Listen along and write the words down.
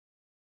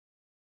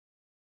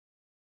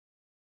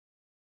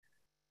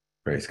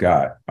Praise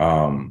God.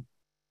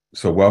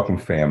 So welcome,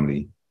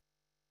 family.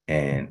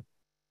 And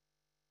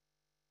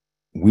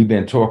we've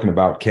been talking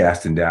about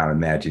casting down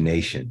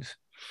imaginations.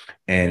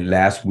 And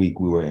last week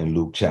we were in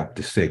Luke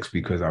chapter 6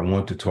 because I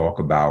want to talk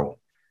about,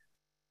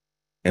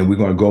 and we're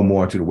going to go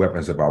more into the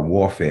weapons of our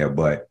warfare,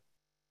 but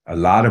a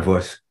lot of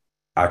us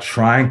are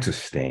trying to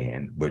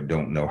stand, but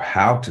don't know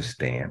how to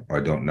stand or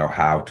don't know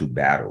how to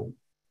battle.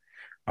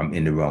 I'm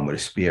in the realm of the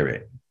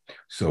spirit.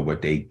 So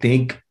what they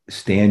think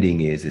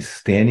standing is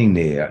standing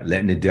there,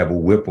 letting the devil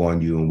whip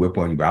on you and whip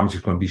on you. But I'm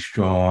just going to be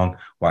strong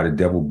while the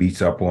devil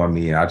beats up on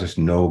me. And I just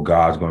know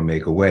God's going to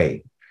make a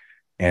way.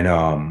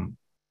 And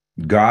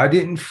God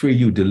didn't free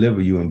you,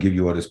 deliver you, and give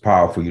you all this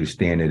power for you to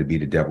stand there to be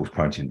the devil's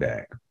punching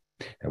bag.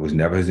 That was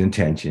never his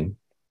intention.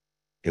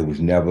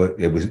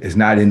 It's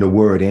not in the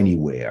word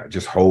anywhere.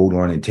 Just hold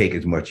on and take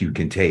as much you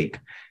can take.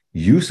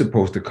 You're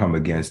supposed to come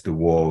against the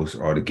walls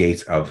or the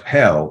gates of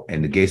hell,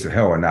 and the gates of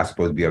hell are not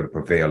supposed to be able to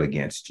prevail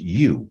against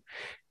you.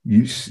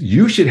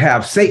 You should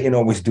have Satan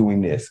always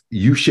doing this.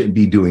 You shouldn't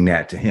be doing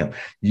that to him.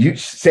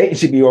 Satan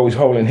should be always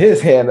holding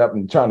his hand up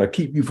and trying to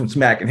keep you from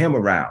smacking him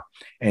around.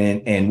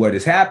 And what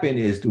has happened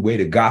is the way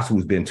the gospel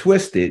has been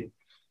twisted.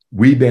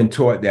 We've been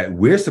taught that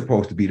we're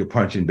supposed to be the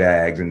punching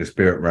bags in the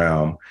spirit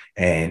realm,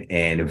 and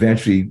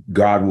eventually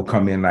God will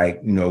come in like,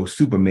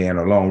 Superman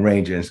or Lone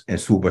Ranger and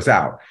swoop us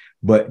out.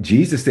 But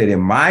Jesus said, in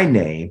my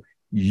name,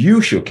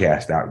 you shall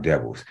cast out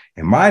devils.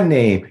 In my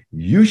name,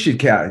 you should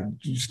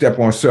step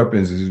on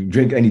serpents and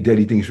drink any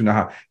deadly things from the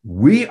house.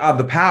 We are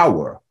the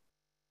power.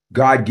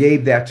 God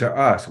gave that to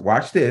us.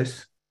 Watch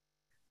this,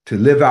 to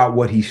live out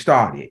what he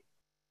started.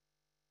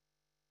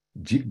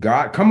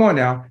 God, come on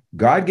now.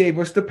 God gave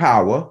us the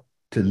power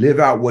to live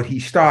out what he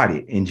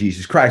started in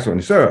Jesus Christ on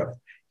this earth.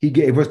 He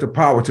gave us the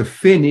power to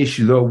finish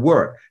the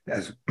work.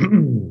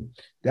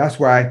 That's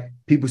why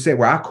people say,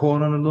 well, I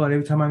call on the Lord.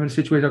 Every time I'm in a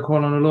situation, I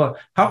call on the Lord.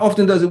 How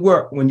often does it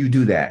work when you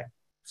do that?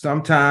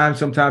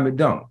 Sometimes it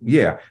don't.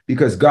 Yeah,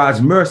 because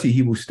God's mercy,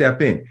 he will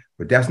step in.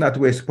 But that's not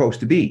the way it's supposed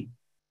to be.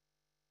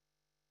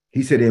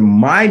 He said, in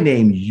my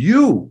name,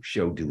 you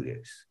shall do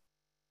this.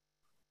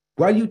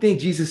 Why do you think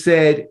Jesus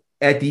said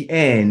at the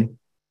end,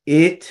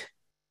 it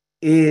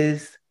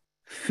is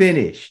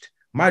finished?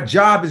 My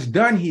job is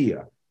done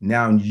here.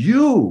 Now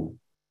you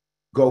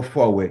go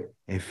forward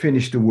and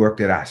finish the work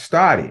that I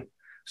started.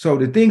 So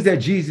the things that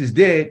Jesus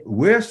did,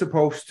 we're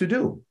supposed to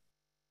do.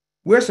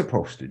 We're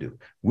supposed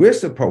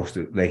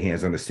to lay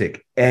hands on the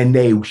sick and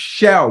they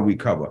shall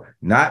recover.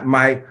 Not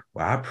might.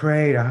 Well, I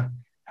prayed. I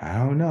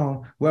don't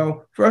know.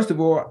 Well, first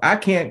of all, I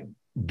can't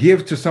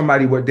give to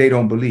somebody what they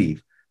don't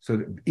believe.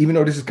 So even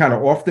though this is kind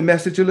of off the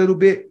message a little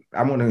bit,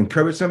 I want to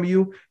encourage some of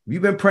you. If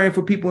you've been praying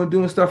for people and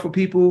doing stuff for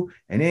people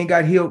and they ain't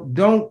got healed,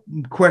 don't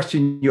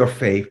question your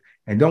faith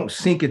and don't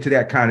sink into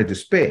that kind of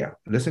despair.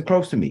 Listen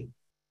close to me.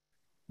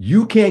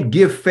 You can't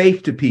give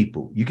faith to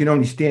people. You can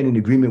only stand in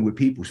agreement with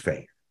people's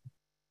faith.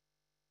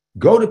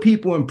 Go to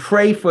people and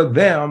pray for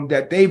them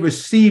that they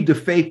receive the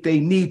faith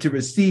they need to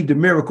receive the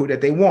miracle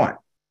that they want.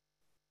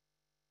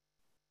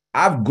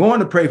 I've gone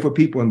to pray for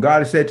people and God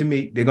has said to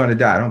me, they're going to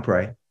die. Don't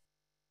pray.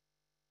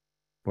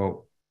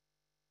 Well,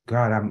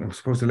 God, I'm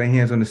supposed to lay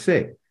hands on the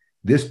sick.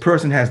 This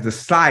person has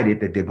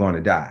decided that they're going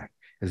to die.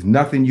 There's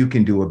nothing you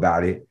can do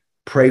about it.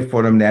 Pray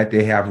for them that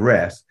they have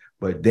rest,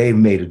 but they've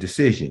made a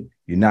decision.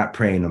 You're not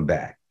praying them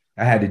back.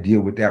 I had to deal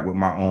with that with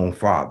my own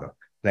father.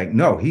 Like,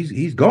 no,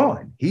 he's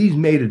gone. He's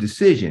made a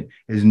decision.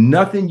 There's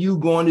nothing you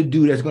going to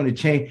do that's going to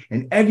change.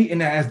 And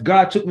as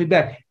God took me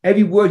back,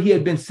 every word he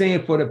had been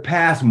saying for the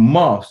past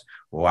months,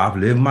 oh, I've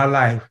lived my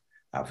life.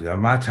 I've done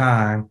my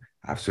time.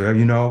 I've served,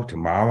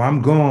 tomorrow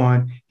I'm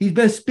gone. He's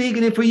been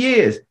speaking it for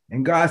years.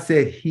 And God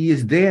said, he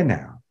is there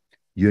now.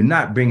 You're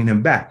not bringing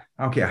him back.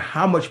 I don't care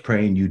how much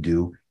praying you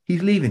do.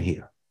 He's leaving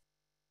here.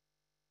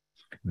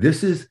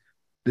 This is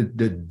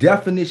the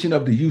definition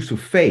of the use of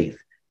faith.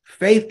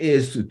 Faith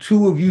is the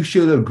two of you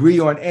should agree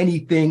on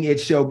anything, it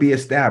shall be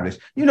established.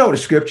 You know the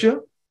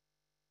scripture.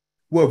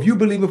 Well, if you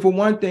believe for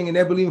one thing and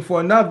they're believing for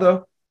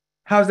another,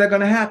 how's that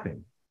going to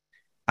happen?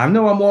 I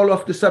know I'm all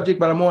off the subject,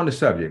 but I'm on the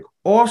subject.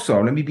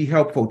 Also, let me be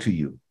helpful to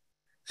you.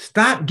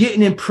 Stop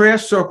getting in prayer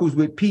circles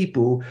with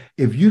people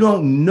if you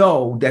don't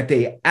know that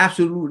they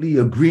absolutely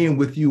agreeing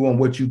with you on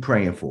what you're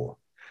praying for.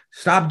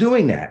 Stop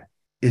doing that.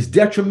 It's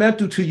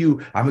detrimental to you.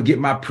 I'm going to get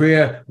my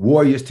prayer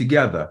warriors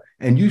together.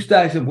 And you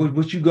start saying,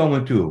 what you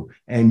going through?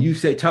 And you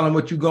say, tell them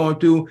what you're going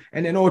through.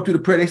 And then all through the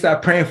prayer, they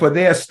start praying for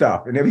their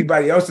stuff and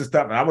everybody else's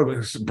stuff. And I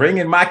was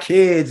bringing my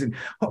kids. And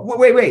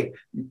wait.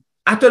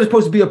 I thought it's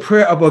supposed to be a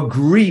prayer of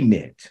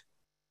agreement.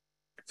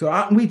 So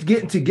aren't we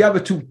getting together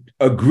to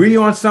agree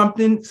on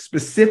something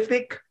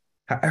specific?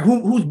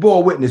 Who's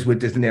bore witness with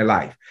this in their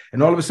life?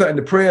 And all of a sudden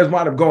the prayers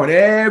wind up going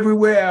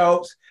everywhere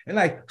else.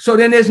 And so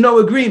then there's no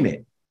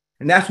agreement.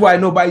 And that's why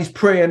nobody's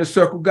prayer in the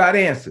circle got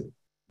answered.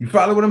 You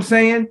follow what I'm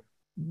saying?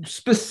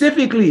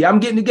 Specifically,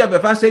 I'm getting together.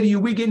 If I say to you,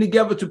 we're getting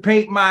together to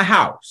paint my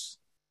house.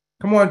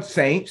 Come on,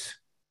 saints.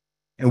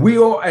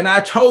 And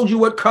I told you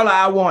what color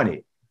I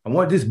wanted. I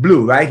want this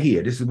blue right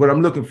here. This is what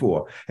I'm looking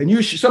for.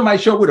 And somebody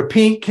show up with a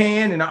pink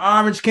can and an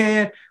orange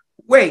can.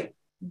 wait,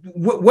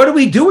 what are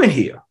we doing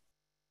here?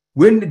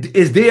 When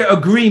is there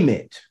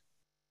agreement?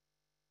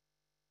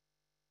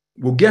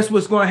 Well, guess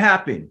what's going to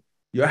happen?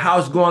 Your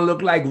house going to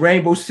look like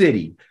Rainbow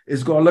City.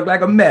 It's going to look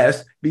like a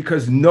mess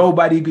because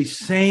nobody,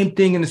 same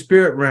thing in the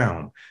spirit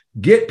realm.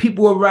 Get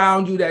people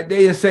around you that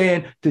day and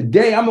saying,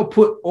 today I'm going to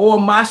put all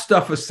my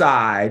stuff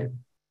aside.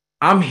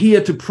 I'm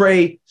here to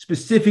pray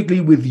specifically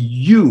with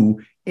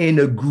you, in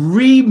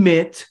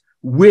agreement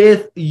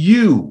with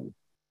you.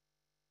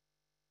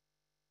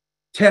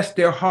 Test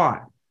their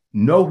heart.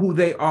 Know who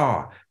they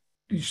are.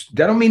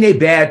 That don't mean they're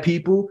bad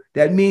people.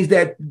 That means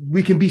that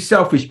we can be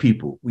selfish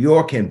people. We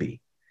all can be.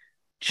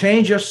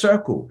 Change your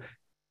circle.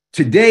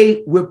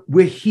 Today,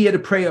 we're here to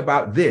pray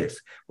about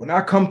this. When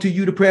I come to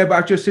you to pray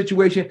about your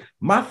situation,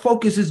 my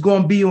focus is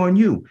going to be on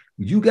you.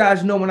 You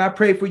guys know when I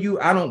pray for you,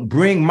 I don't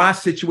bring my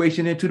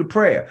situation into the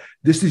prayer.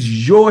 This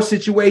is your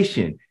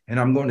situation. And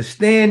I'm going to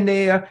stand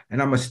there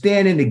and I'm going to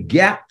stand in the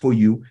gap for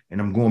you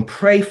and I'm going to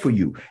pray for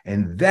you.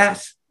 And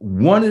that's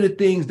one of the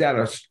things that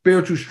a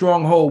spiritual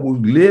stronghold will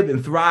live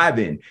and thrive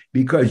in,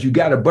 because you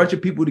got a bunch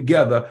of people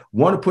together,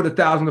 one to put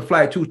 1,000 to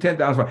flight, 2,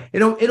 10,000. It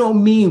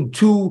don't mean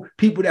two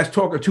people that's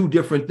talking two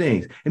different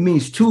things. It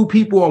means two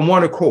people on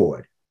one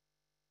accord.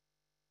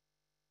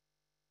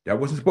 That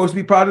wasn't supposed to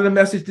be part of the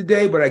message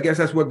today, but I guess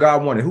that's what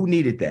God wanted. Who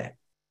needed that?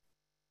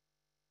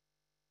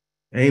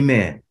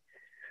 Amen.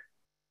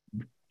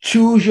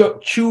 Choose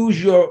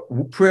your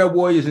prayer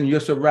warriors and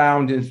your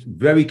surroundings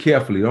very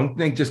carefully. Don't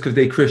think just because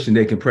they're Christian,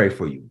 they can pray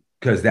for you,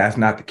 because that's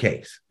not the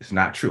case. It's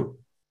not true.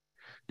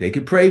 They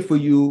can pray for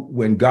you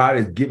when God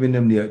has given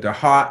them the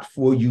heart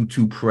for you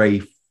to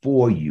pray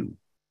for you.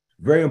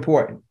 Very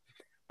important.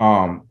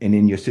 And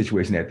in your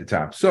situation at the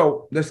time.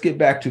 So let's get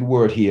back to the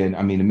word here,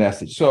 and the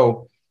message.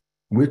 So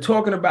we're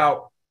talking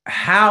about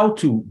how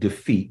to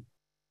defeat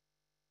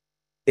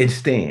and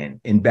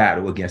stand in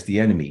battle against the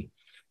enemy.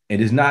 It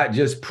is not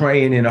just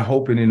praying and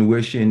hoping and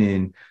wishing,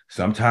 and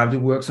sometimes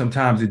it works,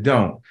 sometimes it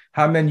don't.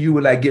 How many of you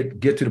would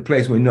get to the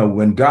place where, no,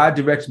 when God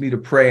directs me to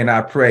pray and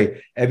I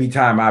pray, every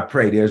time I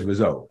pray, there's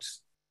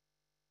results?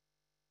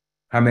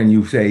 How many of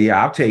you say,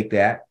 yeah, I'll take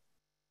that?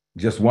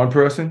 Just one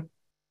person?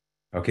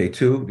 Okay,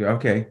 two?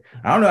 Okay.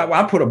 I don't know.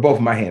 I'll put up both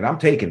of my hands. I'm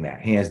taking that,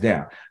 hands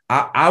down.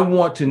 I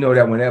want to know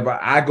that whenever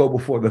I go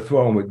before the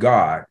throne with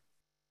God,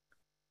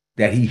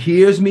 that he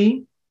hears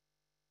me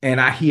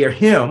and I hear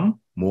him,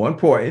 more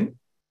important.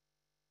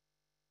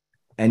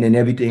 And then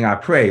everything I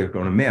pray is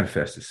going to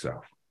manifest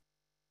itself.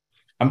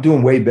 I'm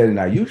doing way better than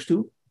I used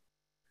to.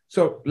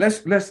 So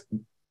let's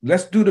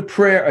do the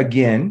prayer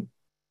again.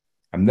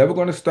 I'm never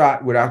going to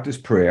start without this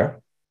prayer.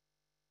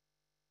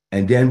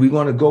 And then we're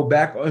going to go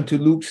back into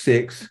Luke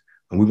 6,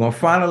 and we're going to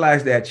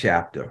finalize that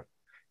chapter.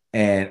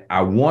 And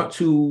I want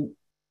to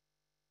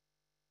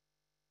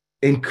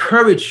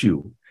encourage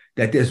you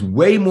that there's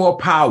way more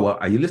power.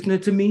 Are you listening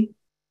to me?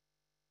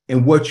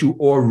 In what you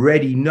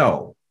already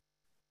know.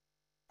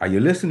 Are you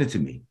listening to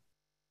me?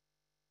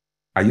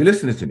 Are you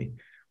listening to me?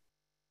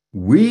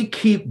 We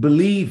keep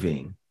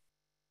believing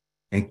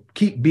and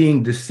keep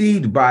being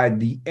deceived by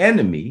the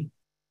enemy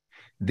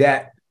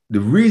that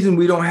the reason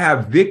we don't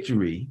have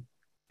victory,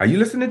 are you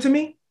listening to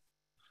me?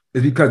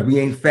 Is because we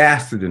ain't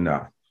fasted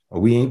enough, or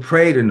we ain't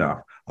prayed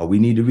enough, or we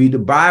need to read the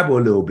Bible a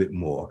little bit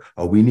more,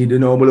 or we need to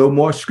know a little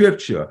more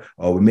scripture,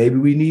 or maybe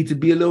we need to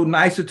be a little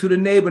nicer to the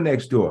neighbor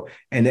next door.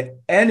 And the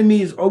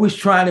enemy is always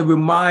trying to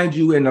remind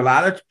you, in a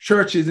lot of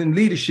churches and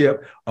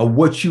leadership, of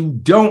what you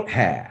don't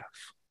have.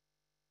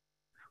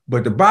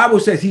 But the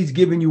Bible says he's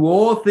given you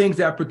all things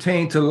that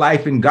pertain to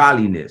life and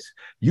godliness.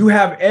 You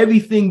have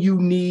everything you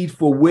need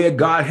for where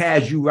God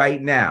has you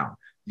right now.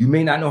 You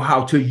may not know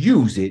how to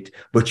use it,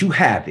 but you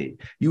have it.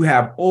 You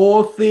have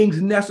all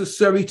things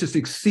necessary to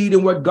succeed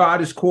in what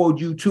God has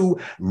called you to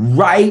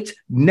right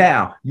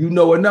now. You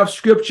know enough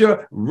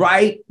scripture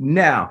right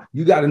now.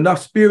 You got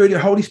enough spirit, the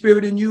Holy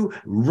Spirit in you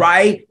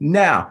right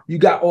now. You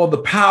got all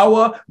the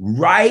power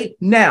right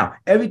now.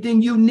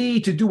 Everything you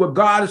need to do what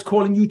God is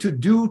calling you to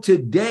do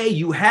today,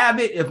 you have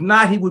it. If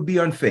not, he would be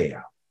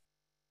unfair.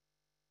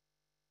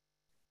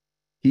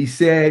 He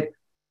said,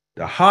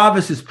 the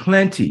harvest is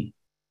plenty,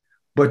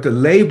 but the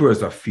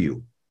laborers are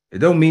few. It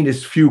don't mean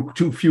it's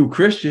too few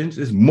Christians.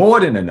 It's more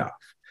than enough,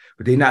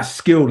 but they're not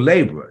skilled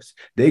laborers.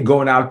 They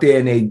going out there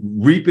and they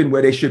reaping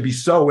where they should be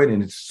sowing,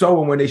 and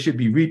sowing when they should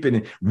be reaping,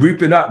 and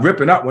ripping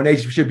up when they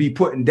should be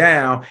putting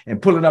down,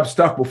 and pulling up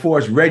stuff before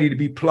it's ready to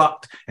be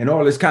plucked, and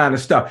all this kind of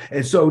stuff.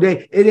 And so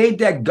it ain't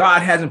that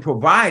God hasn't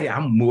provided.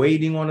 I'm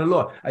waiting on the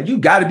Lord. You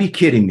got to be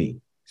kidding me.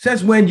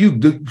 Since when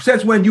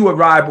you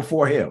arrived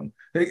before him?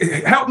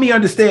 Help me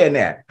understand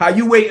that. How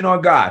you waiting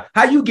on God?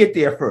 How you get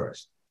there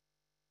first?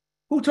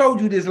 Who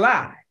told you this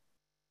lie?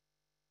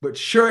 But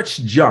church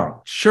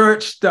junk,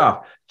 church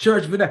stuff,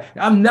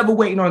 I'm never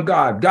waiting on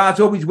God.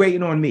 God's always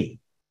waiting on me.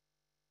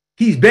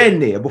 He's been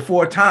there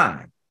before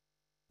time.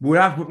 Before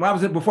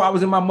I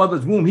was in my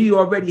mother's womb, he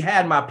already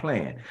had my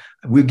plan.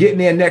 We're getting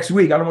there next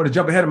week. I don't want to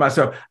jump ahead of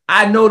myself.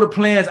 I know the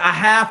plans I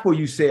have for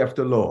you, saith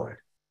the Lord.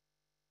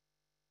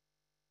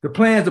 The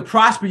plans to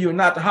prosper you and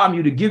not to harm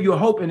you, to give you a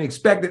hope and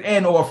expected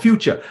end or a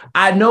future.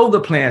 I know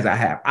the plans I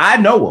have. I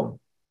know them.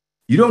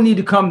 You don't need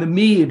to come to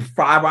me in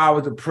 5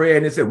 hours of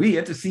prayer and say, we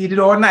interceded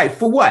all night.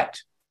 For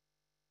what?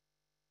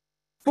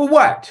 For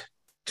what?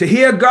 To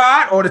hear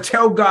God or to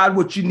tell God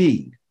what you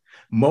need?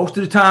 Most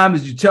of the time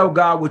is you tell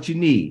God what you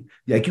need.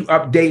 Like you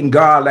updating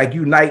God like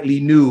you nightly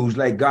news,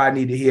 like God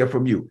need to hear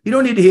from you. He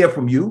don't need to hear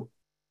from you.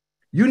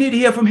 You need to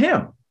hear from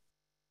him.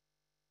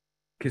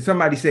 Can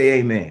somebody say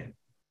amen?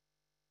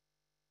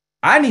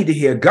 I need to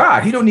hear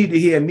God. He don't need to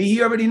hear me.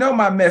 He already know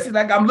my message.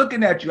 Like, I'm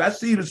looking at you. I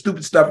see the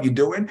stupid stuff you're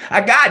doing.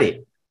 I got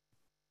it.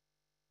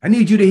 I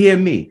need you to hear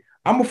me.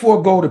 I'm going to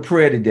forego the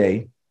prayer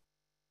today.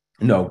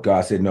 No,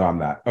 God said, no, I'm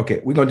not.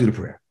 Okay, we're going to do the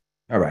prayer.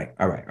 All right.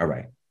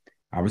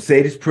 I will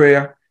say this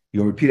prayer.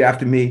 You'll repeat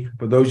after me.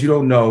 For those you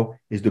don't know,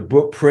 is the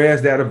book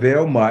Prayers That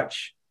Avail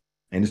Much.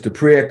 And it's the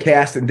prayer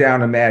Casting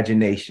Down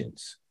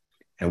Imaginations.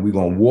 And we're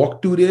going to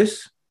walk through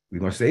this. We're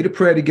going to say the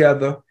prayer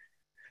together.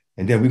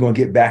 And then we're going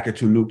to get back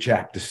into Luke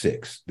chapter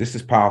 6. This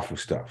is powerful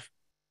stuff.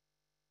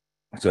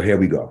 So here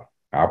we go.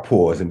 I'll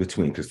pause in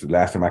between because the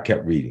last time I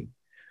kept reading.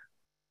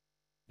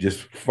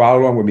 Just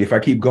follow along with me. If I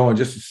keep going,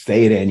 just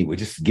say it anyway.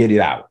 Just get it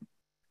out.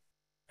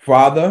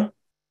 Father,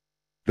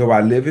 though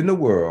I live in the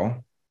world,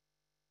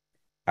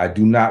 I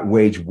do not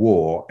wage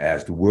war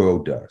as the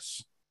world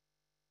does.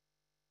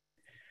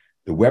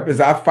 The weapons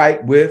I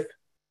fight with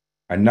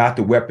are not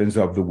the weapons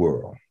of the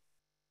world.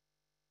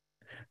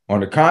 On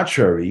the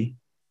contrary,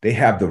 they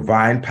have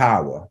divine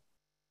power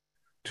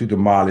to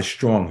demolish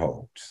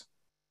strongholds.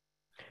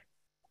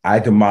 I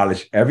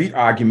demolish every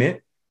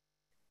argument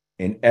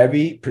and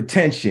every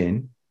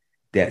pretension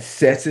that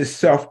sets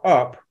itself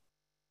up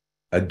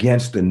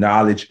against the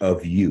knowledge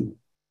of you.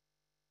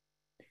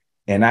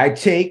 And I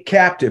take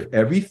captive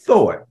every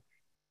thought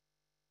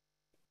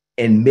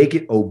and make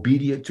it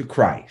obedient to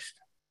Christ.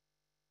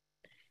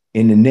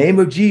 In the name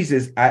of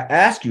Jesus, I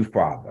ask you,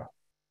 Father,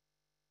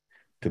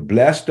 to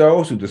bless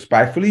those who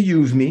despitefully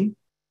use me.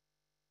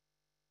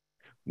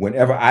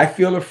 Whenever I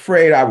feel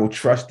afraid, I will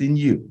trust in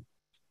you.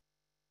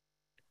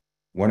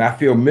 When I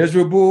feel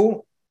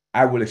miserable,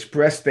 I will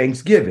express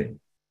thanksgiving.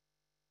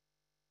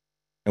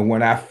 And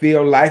when I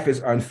feel life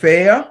is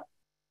unfair,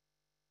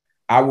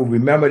 I will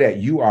remember that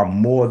you are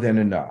more than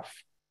enough.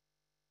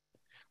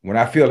 When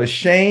I feel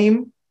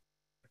ashamed,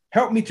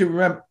 help me to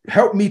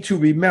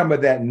remember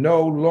that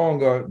no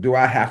longer do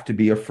I have to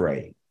be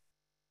afraid.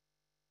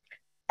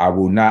 I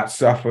will not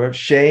suffer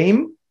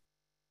shame.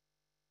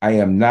 I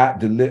am not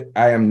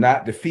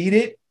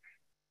defeated.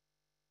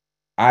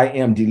 I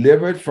am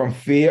delivered from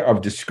fear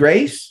of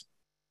disgrace.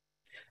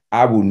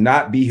 I will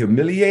not be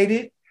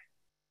humiliated.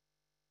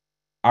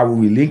 I will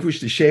relinquish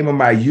the shame of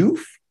my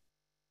youth.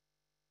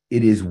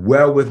 It is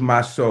well with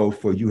my soul,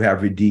 for you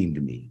have redeemed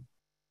me.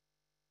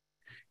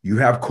 You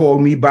have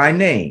called me by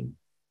name.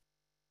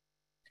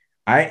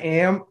 I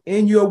am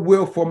in your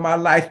will for my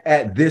life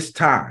at this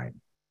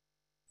time.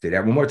 Say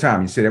that one more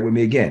time. You say that with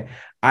me again.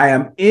 I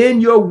am in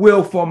your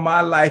will for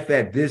my life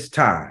at this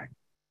time.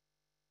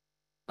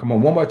 Come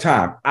on, one more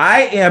time.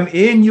 I am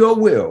in your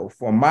will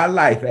for my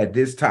life at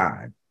this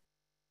time.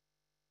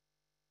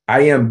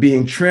 I am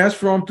being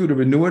transformed through the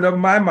renewing of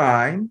my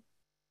mind.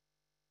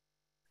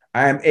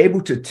 I am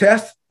able to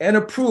test and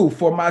approve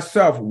for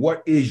myself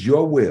what is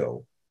your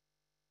will,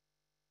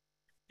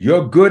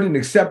 your good and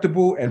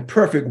acceptable and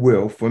perfect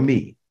will for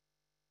me.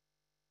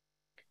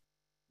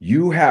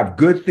 You have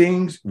good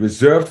things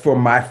reserved for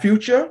my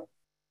future,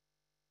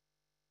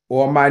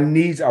 or my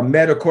needs are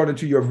met according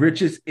to your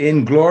riches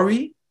in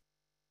glory.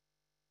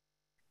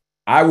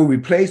 I will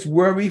replace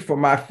worry for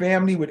my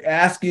family with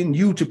asking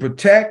you to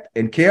protect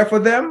and care for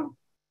them.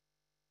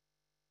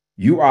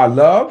 You are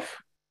love,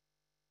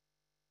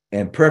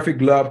 and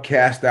perfect love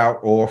casts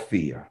out all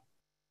fear.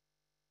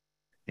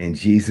 In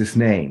Jesus'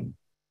 name,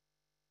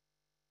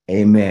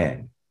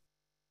 amen.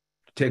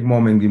 Take a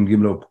moment and give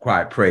him a little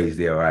quiet praise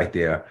there, right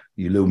there.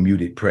 Your little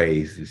muted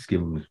praise. Just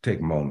take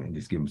a moment.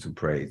 Just give him some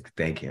praise.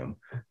 Thank him.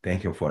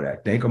 Thank him for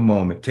that. Take a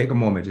moment.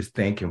 Just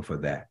thank him for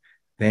that.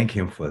 Thank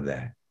him for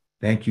that.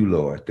 Thank you,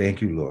 Lord.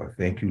 Thank you, Lord.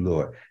 Thank you,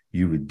 Lord.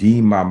 You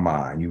redeem my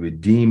mind. You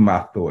redeem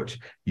my thoughts.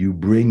 You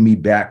bring me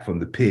back from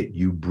the pit.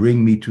 You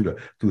bring me to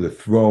the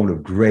throne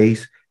of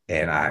grace,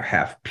 and I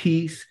have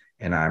peace,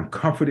 and I'm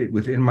comforted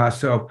within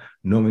myself,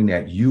 knowing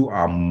that you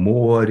are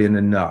more than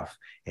enough.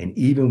 And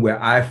even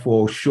where I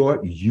fall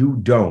short, you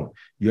don't.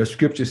 Your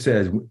scripture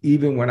says,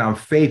 even when I'm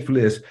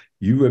faithless,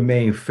 you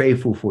remain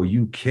faithful, for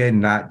you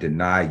cannot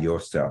deny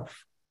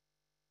yourself.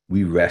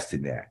 We rest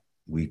in that.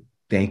 We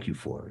thank you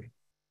for it.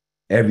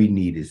 Every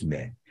need is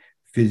met.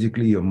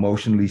 Physically,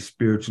 emotionally,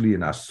 spiritually,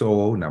 in our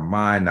soul, in our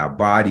mind, in our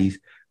bodies,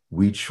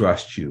 we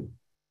trust you.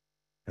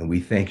 And we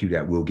thank you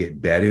that we'll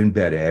get better and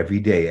better every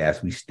day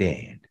as we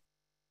stand.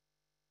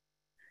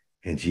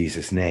 In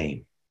Jesus'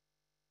 name,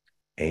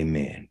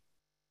 amen.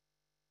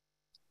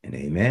 And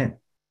amen.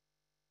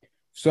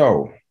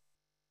 So,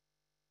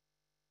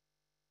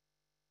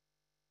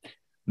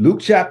 Luke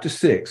chapter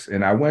 6,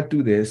 and I went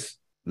through this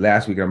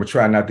last week. I'm going to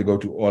try not to go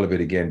through all of it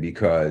again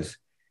because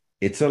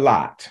it's a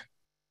lot.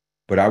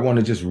 but I want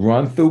to just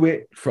run through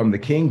it from the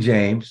King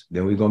James.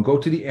 Then we're going to go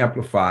to the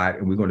Amplified,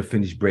 and we're going to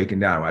finish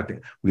breaking down. I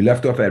think we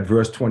left off at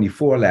verse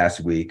 24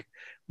 last week,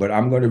 but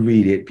I'm going to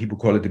read it. People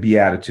call it the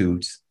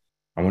Beatitudes.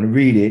 I want to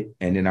read it,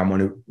 and then I'm going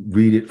to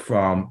read it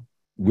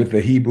with the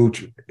Hebrew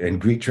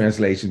and Greek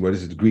translation. What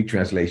is the Greek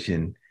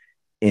translation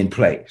in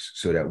place,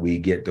 so that we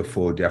get the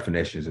full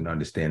definitions and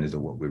understandings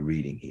of what we're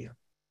reading here.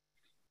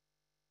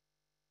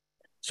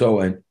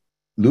 So in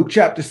Luke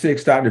chapter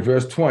 6, starting at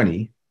verse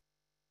 20,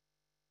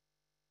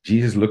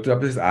 Jesus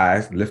lifted his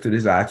eyes to the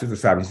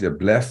disciples. He said,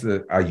 "Blessed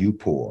are you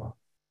poor,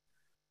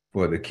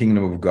 for the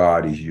kingdom of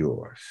God is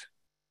yours.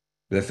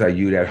 Blessed are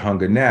you that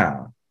hunger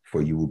now,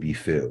 for you will be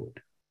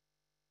filled.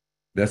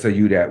 Blessed are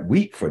you that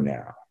weep for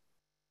now,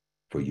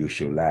 for you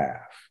shall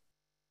laugh.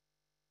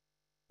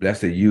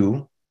 Blessed are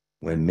you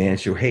when men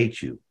shall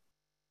hate you,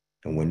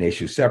 and when they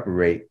shall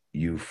separate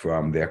you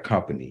from their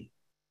company,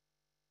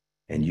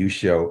 and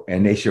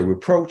they shall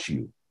reproach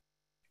you,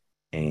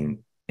 and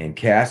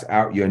cast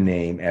out your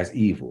name as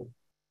evil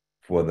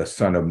for the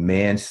Son of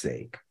Man's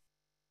sake.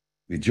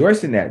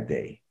 Rejoice in that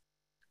day,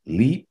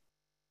 leap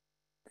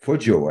for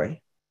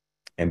joy,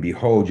 and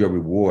behold, your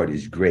reward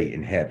is great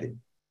in heaven.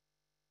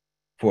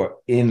 For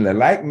in the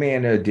like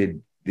manner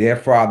did their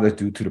fathers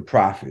do to the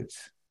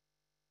prophets.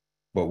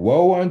 But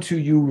woe unto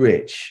you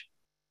rich,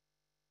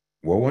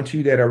 woe unto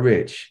you that are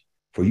rich,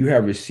 for you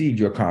have received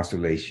your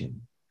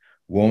consolation.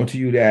 Woe unto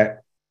you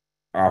that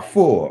are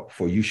full,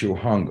 for you shall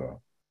hunger.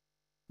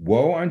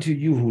 Woe unto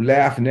you who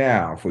laugh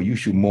now, for you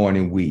shall mourn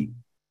and weep.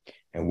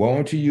 And woe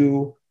unto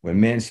you when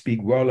men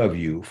speak well of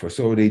you, for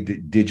so they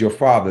did your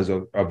fathers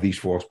of these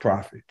false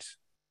prophets.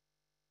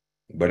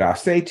 But I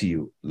say to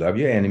you, love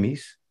your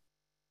enemies,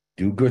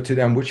 do good to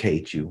them which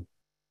hate you,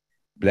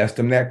 bless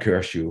them that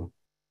curse you,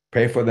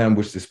 pray for them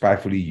which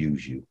despitefully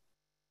use you.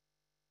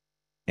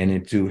 And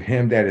unto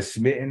him that is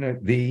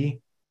smitten thee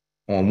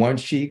on one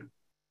cheek,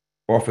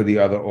 offer the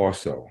other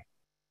also.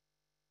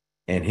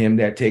 And him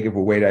that taketh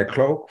away thy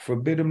cloak,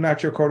 forbid him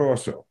not your coat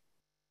also.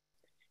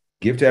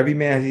 Give to every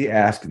man as he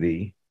ask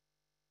thee,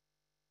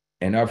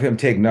 and of him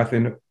take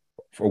nothing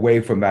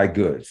away from thy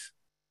goods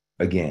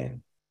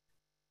again.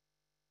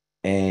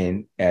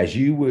 And as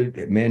you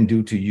would men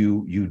do to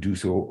you, you do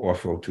so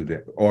also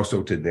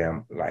to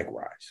them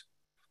likewise.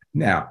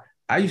 Now,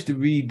 I used to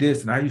read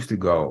this and I used to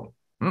go,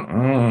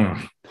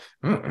 I'm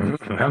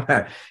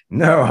not.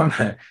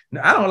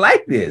 I don't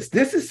like this.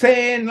 This is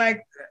saying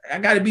like I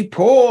got to be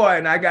poor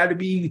and I got to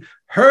be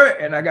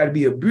hurt and I got to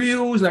be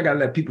abused and I got to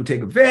let people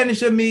take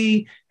advantage of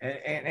me.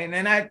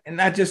 And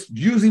I just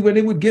usually when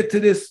it would get to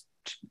this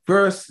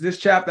verse, this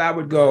chapter, I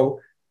would go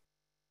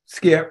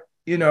skip,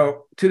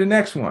 to the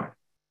next one.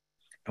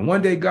 And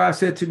one day God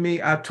said to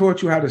me, I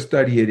taught you how to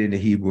study it in the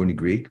Hebrew and the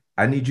Greek.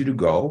 I need you to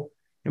go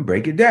and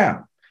break it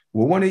down.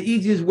 Well, one of the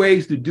easiest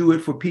ways to do it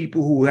for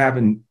people who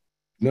haven't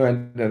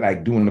learned,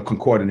 like doing the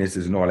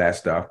concordances and all that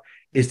stuff,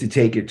 is to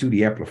take it to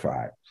the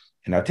Amplified.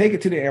 And I'll take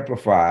it to the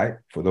Amplified,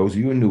 for those of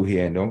you who are new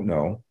here and don't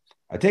know,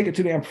 I take it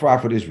to the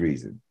Amplified for this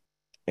reason.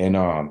 And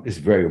it's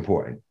very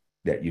important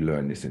that you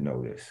learn this and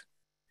know this.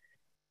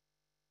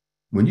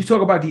 When you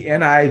talk about the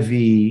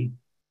NIV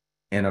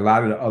and a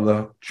lot of the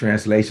other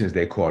translations,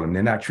 they call them,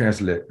 they're not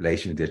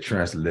translations, they're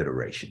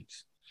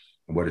transliterations.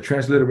 And what a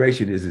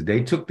transliteration is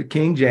they took the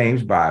King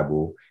James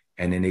Bible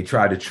and then they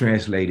tried to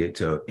translate it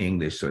to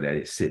English so that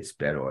it sits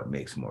better or it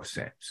makes more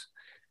sense.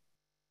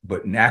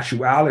 But in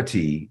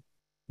actuality,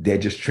 they're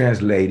just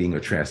translating a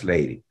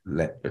translation.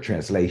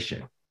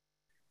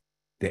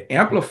 The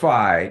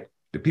Amplified,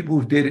 the people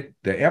who did it,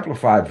 the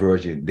Amplified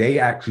version, they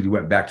actually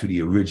went back to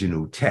the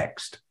original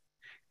text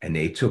and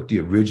they took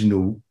the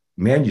original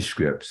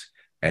manuscripts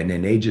and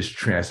then they just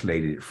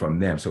translated it from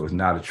them. So it's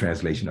not a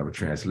translation of a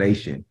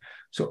translation.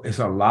 So it's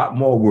a lot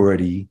more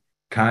wordy,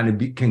 can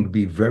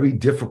be very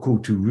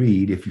difficult to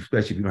read,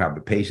 especially if you don't have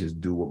the patience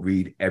to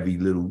read every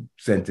little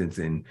sentence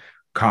and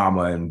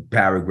comma and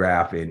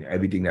paragraph and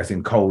everything that's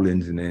in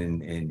colons and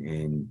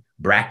in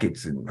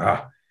brackets.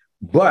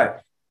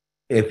 But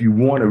if you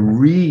want to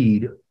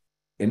read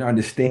and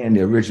understand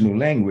the original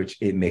language,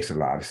 it makes a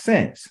lot of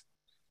sense.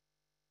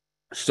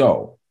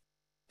 So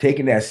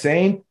taking that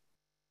same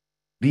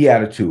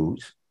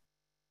Beatitudes,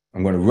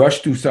 I'm going to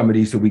rush through some of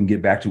these so we can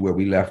get back to where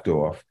we left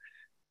off.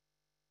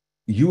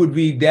 You would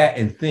read that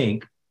and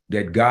think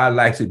that God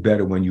likes it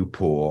better when you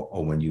poor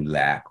or when you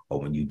lack or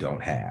when you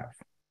don't have.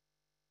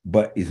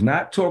 But he's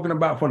not talking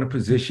about from the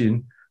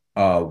position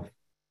of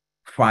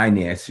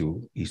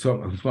financial. He's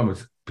talking from a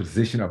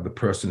position of the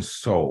person's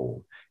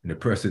soul and the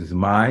person's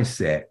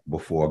mindset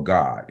before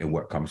God and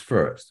what comes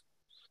first.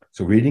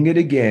 So reading it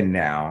again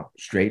now,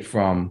 straight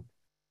from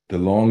the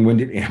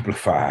long-winded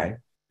Amplified,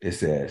 it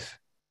says,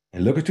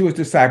 and looking to his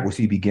disciples,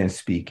 he begins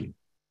speaking.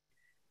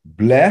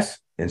 Blessed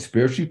and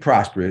spiritually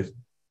prosperous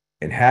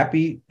and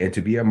happy and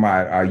to be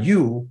admired are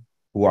you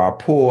who are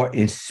poor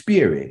in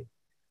spirit,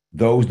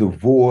 those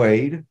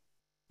devoid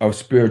of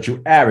spiritual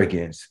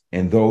arrogance,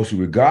 and those who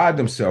regard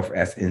themselves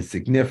as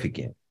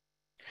insignificant.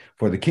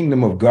 For the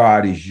kingdom of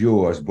God is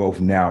yours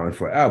both now and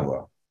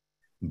forever.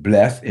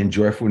 Blessed and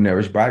joyful,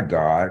 nourished by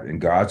God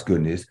and God's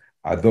goodness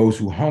are those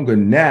who hunger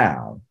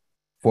now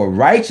for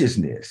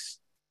righteousness,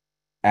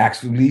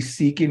 actually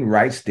seeking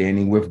right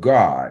standing with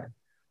God,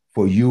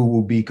 for you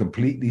will be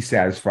completely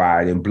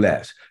satisfied and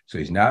blessed. So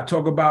he's not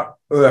talking about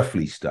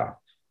earthly stuff.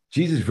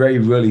 Jesus very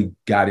rarely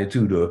got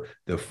into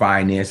the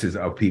finances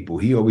of people.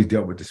 He always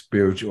dealt with the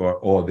spiritual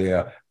or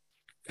their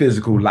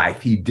physical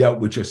life. He dealt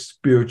with your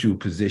spiritual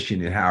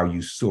position and how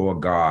you saw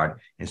God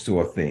and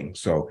saw things.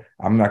 So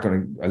I'm not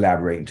going to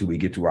elaborate until we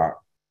get to our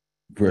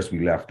verse we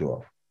left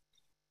off.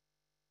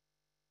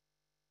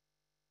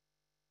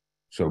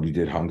 So we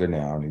did hunger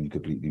now, and then you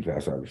completely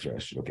fast out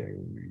refresh. Okay.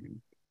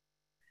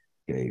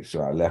 Okay, so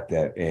I left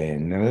that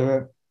in.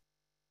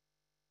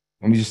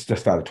 Let me just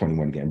start at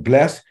 21 again.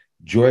 Blessed,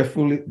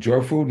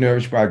 joyful,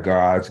 nourished by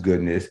God's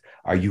goodness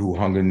are you who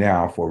hunger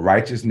now for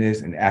righteousness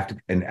and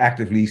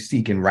actively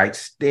seeking right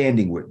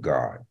standing with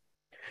God.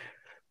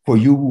 For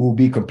you will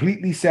be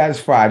completely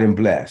satisfied and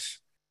blessed,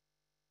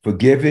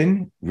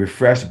 forgiven,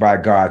 refreshed by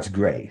God's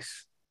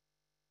grace.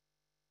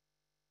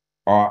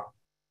 Blessed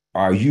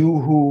are you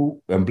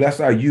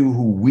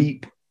who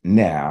weep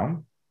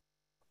now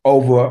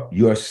over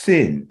your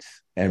sins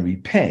and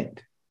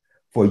repent,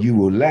 for you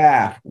will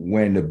laugh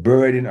when the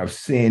burden of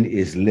sin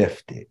is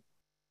lifted.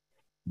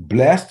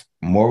 Blessed,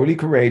 morally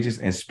courageous,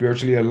 and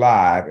spiritually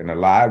alive, and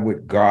alive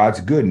with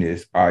God's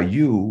goodness are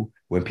you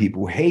when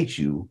people hate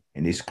you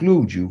and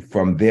exclude you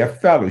from their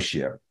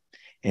fellowship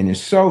and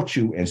insult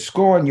you and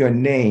scorn your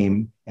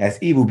name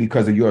as evil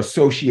because of your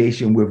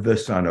association with the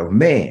Son of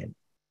Man.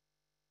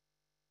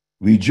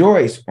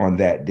 Rejoice on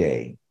that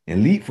day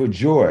and leap for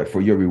joy,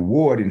 for your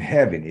reward in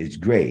heaven is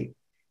great,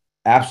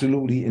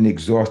 absolutely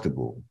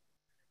inexhaustible.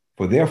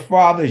 For their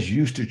fathers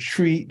used to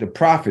treat the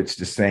prophets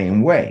the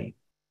same way.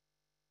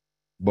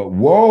 But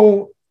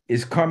woe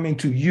is coming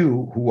to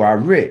you who are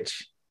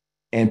rich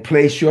and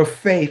place your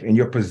faith in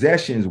your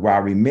possessions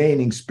while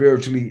remaining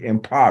spiritually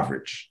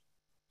impoverished.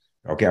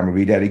 Okay, I'm going to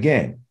read that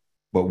again.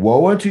 But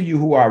woe unto you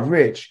who are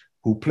rich,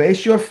 who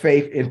place your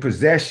faith in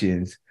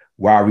possessions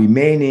while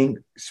remaining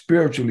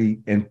spiritually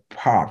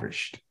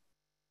impoverished.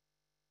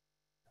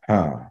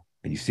 Are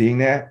you seeing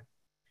that?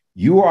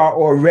 You are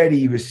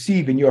already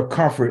receiving your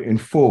comfort in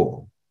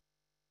full,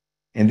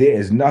 and there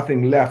is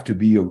nothing left to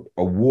be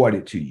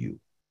awarded to you.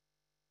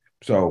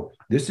 So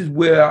this is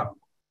where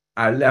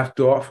I left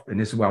off, and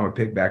this is where I'm going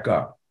to pick back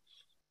up.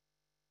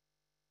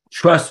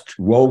 Trust,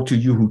 woe to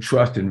you who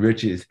trust in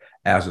riches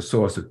as a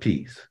source of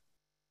peace.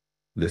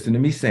 Listen to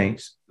me,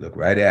 saints. Look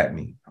right at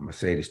me. I'm going to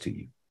say this to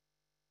you.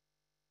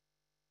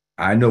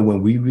 I know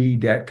when we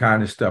read that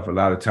kind of stuff, a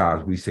lot of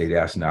times we say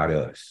that's not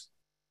us.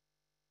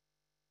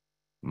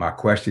 My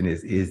question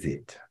is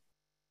it?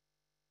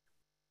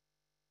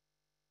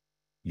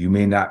 You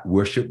may not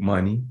worship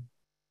money.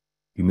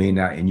 You may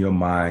not, in your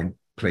mind,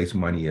 place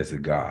money as a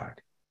god.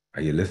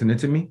 Are you listening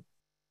to me?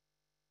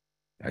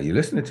 Are you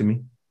listening to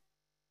me?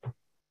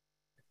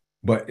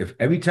 But if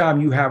every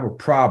time you have a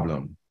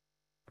problem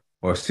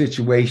or a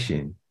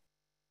situation,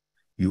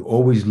 you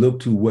always look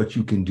to what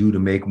you can do to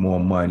make more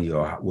money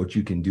or what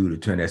you can do to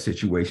turn that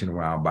situation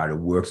around by the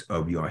works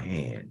of your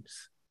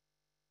hands,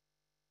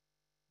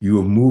 you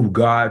will move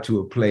God to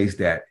a place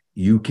that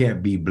you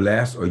can't be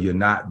blessed, or you're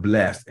not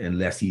blessed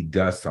unless he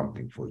does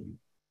something for you.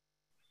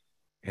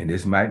 And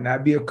this might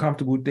not be a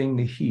comfortable thing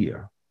to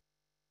hear,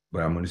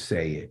 but I'm going to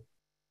say it.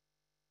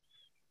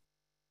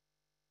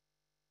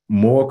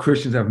 More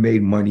Christians have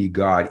made money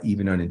God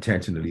even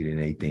unintentionally than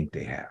they think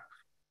they have.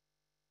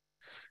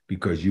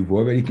 Because you've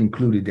already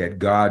concluded that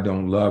God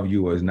don't love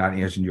you or is not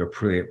answering your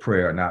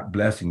prayer or not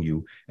blessing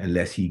you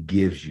unless he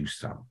gives you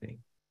something.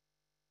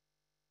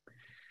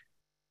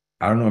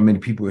 I don't know how many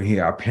people in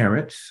here are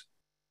parents,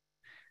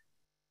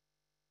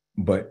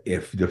 but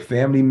if the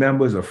family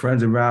members or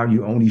friends around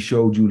you only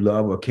showed you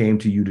love or came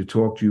to you to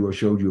talk to you or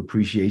showed you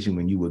appreciation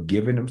when you were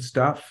giving them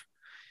stuff,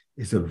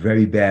 it's a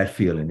very bad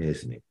feeling,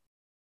 isn't it?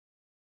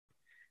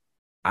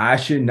 We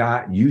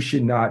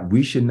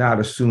should not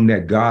assume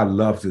that God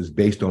loves us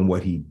based on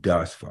what he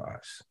does for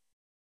us.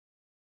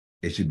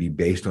 It should be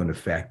based on the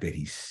fact that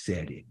he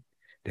said it,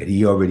 that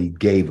he already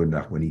gave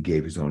enough when he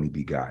gave his only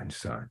begotten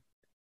son.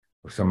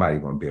 Well, somebody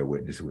going to bear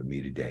witness with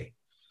me today.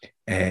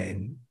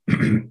 And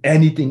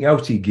anything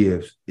else he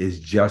gives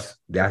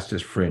that's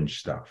just fringe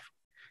stuff.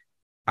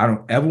 I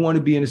don't ever want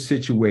to be in a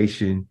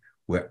situation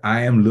where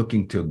I am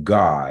looking to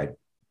God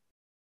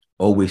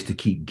always to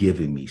keep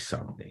giving me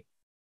something.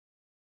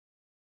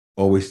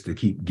 Always to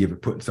keep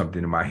putting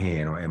something in my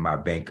hand or in my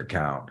bank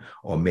account,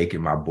 or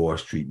making my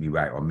boss treat me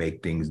right, or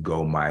make things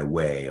go my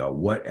way, or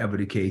whatever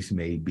the case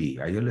may be.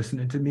 Are you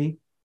listening to me?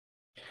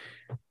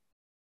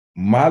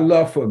 My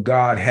love for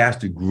God has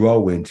to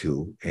grow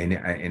into,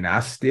 and I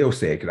still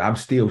say it because I'm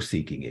still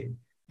seeking it.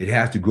 It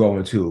has to grow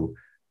into.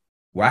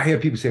 Well, I hear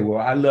people say, "Well,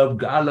 I love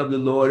the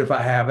Lord if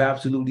I have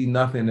absolutely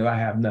nothing, if I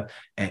have nothing."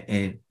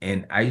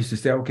 And I used to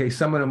say, okay,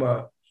 some of them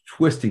are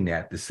twisting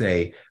that to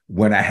say,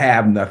 when I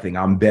have nothing,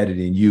 I'm better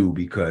than you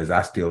because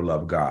I still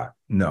love God.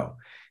 No,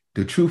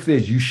 the truth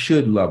is, you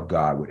should love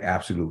God with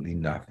absolutely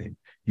nothing.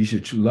 You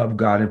should love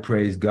God and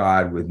praise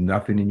God with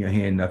nothing in your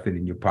hand, nothing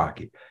in your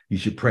pocket. You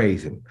should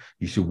praise him.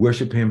 You should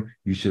worship him.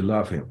 You should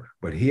love him.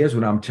 But here's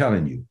what I'm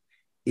telling you.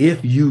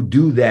 If you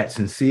do that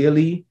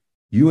sincerely,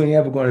 you ain't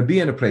ever going to be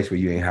in a place where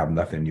you ain't have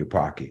nothing in your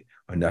pocket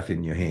or nothing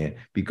in your hand.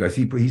 Because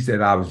he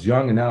said, I was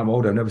young and now I'm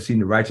old. I've never seen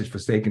the righteous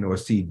forsaken or a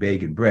seed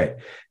begging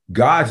bread.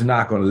 God's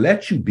not going to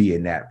let you be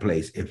in that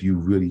place if you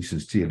really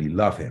sincerely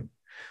love him.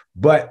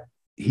 But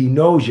he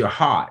knows your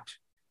heart,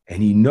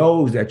 and he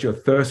knows that your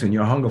thirst and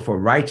your hunger for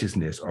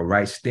righteousness or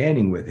right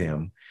standing with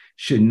him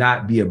should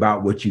not be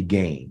about what you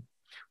gain.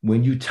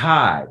 When you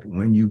tithe,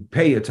 when you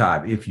pay a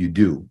tithe, if you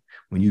do,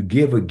 when you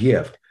give a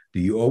gift, do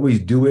you always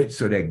do it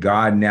so that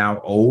God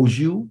now owes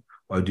you?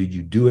 Or do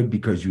you do it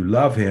because you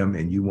love him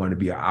and you want to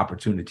be an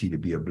opportunity to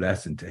be a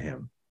blessing to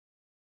him?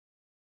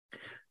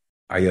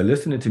 Are you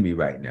listening to me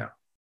right now?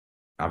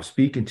 I'm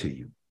speaking to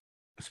you.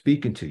 I'm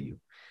speaking to you.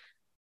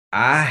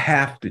 I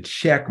have to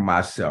check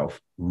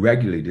myself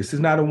regularly. This is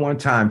not a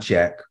one-time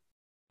check.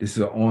 This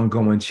is an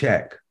ongoing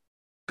check.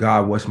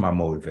 God, what's my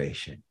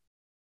motivation?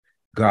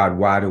 God,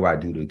 why do I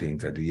do the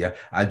things I do? Yeah,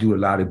 I do a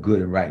lot of good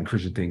and right and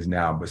Christian things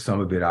now, but some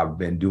of it I've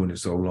been doing it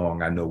so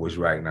long, I know what's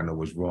right and I know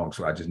what's wrong.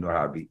 So I just know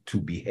how to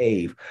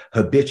behave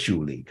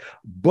habitually.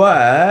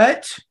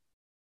 But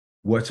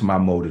what's my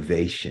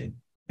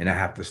motivation? And I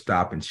have to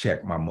stop and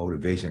check my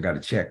motivation. I got to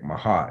check my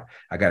heart.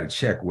 I got to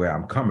check where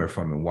I'm coming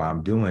from and why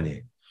I'm doing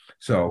it.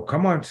 So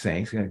come on,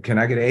 saints. Can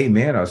I get an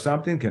amen or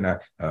something? Can I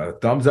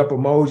thumbs up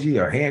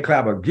emoji or hand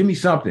clap or give me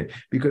something?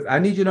 Because I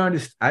need you to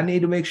understand. I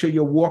need to make sure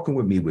you're walking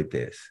with me with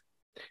this.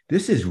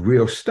 This is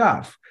real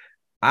stuff.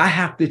 I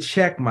have to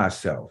check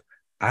myself.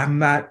 I'm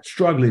not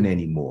struggling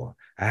anymore.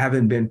 I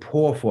haven't been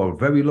poor for a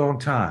very long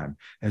time.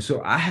 And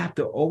so I have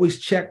to always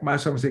check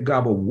myself and say,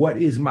 God, but what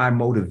is my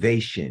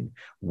motivation?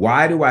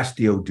 Why do I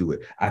still do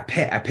it? I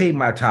pay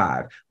my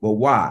tithe, but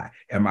why?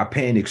 Am I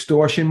paying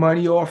extortion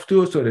money off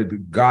to it so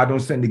that God don't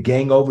send the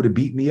gang over to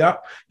beat me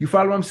up? You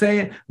follow what I'm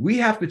saying? We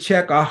have to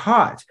check our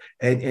hearts.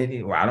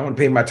 And well, I don't want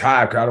to pay my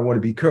tithe because I don't want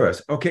to be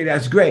cursed. Okay,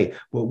 that's great.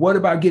 But what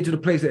about get to the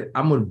place that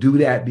I'm going to do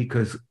that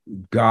because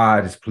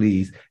God is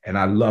pleased and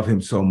I love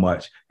him so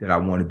much that I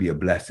want to be a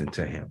blessing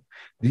to him?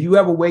 Do you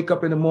ever wake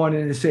up in the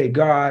morning and say,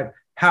 God,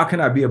 how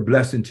can I be a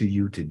blessing to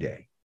you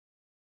today?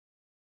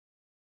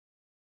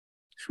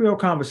 It's real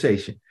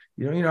conversation.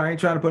 You know, I ain't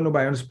trying to put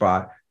nobody on the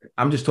spot.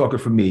 I'm just talking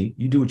for me.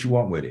 You do what you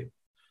want with it.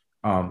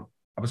 I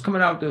was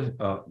coming out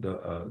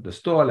the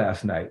store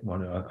last night,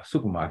 a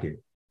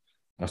supermarket.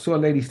 I saw a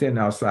lady standing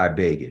outside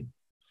begging.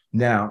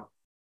 Now,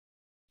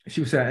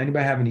 she was saying,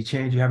 anybody have any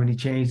change? You have any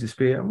change to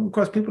spare? Of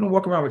course, people don't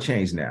walk around with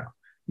change now.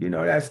 You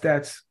know,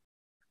 that's.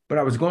 But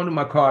I was going to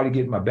my car to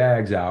get my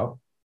bags out.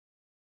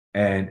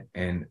 And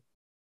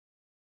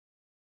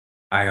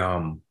I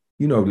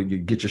you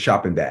get your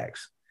shopping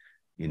bags.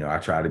 You know, I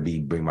try to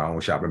bring my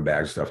own shopping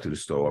bag stuff to the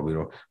store. We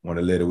don't want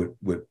to litter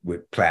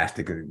with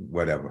plastic or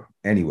whatever.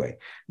 Anyway,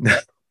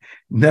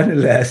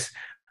 nonetheless,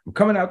 I'm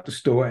coming out the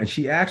store and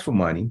she asked for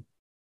money.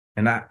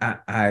 And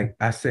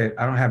I said,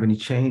 I don't have any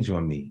change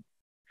on me.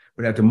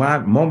 But at the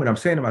moment I'm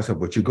saying to myself,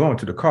 but you're going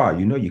to the car.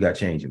 You know, you got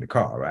change in the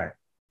car, right?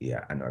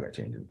 Yeah, I know I got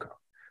change in the car.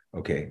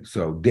 Okay.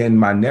 So then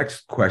my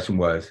next question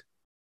was,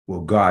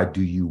 well, God,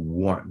 do you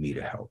want me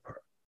to help her?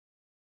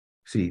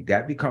 See,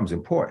 that becomes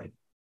important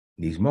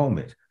in these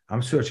moments.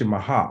 I'm searching my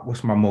heart.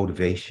 What's my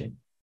motivation?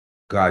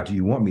 God, do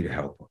you want me to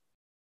help her?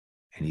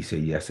 And he said,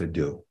 yes, I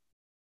do.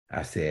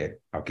 I said,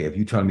 okay, if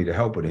you tell me to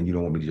help her, then you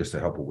don't want me just to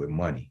help her with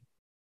money.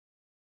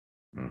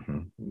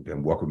 You've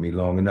been walking with me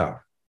long enough.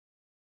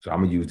 So I'm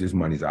going to use this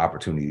money as an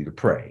opportunity to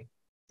pray.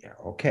 Yeah,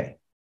 okay.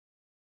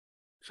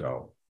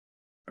 So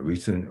I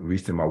reached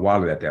in my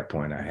wallet at that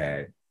point. I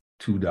had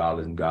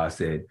 $2 and God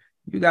said,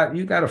 you got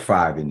a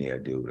 $5 in there,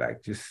 dude.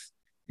 Like, just,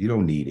 you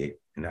don't need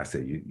it. And I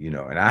said, you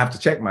know, and I have to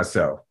check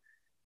myself.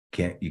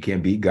 You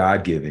can't beat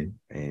God given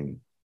and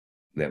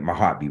let my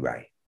heart be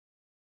right.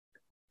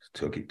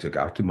 Took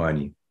out the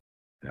money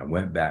and I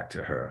went back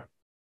to her.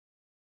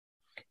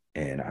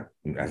 And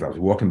as I was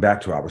walking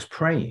back to her, I was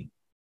praying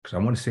because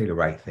I want to say the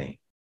right thing.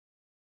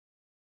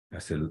 I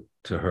said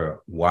to her,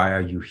 why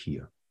are you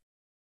here?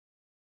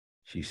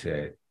 She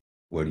said,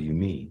 what do you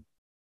mean?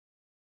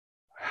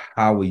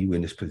 How are you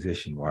in this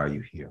position? Why are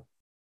you here?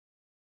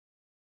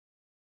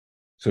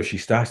 So she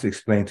starts to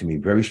explain to me,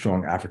 very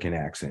strong African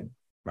accent.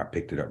 I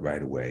picked it up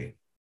right away.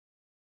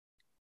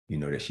 You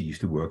know, that she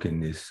used to work in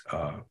this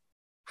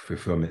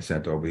fulfillment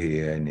center over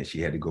here, and then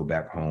she had to go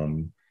back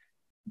home.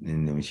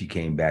 And then when she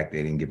came back,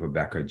 they didn't give her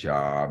back her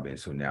job. And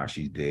so now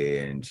she's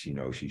there and she,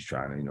 she's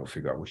trying to,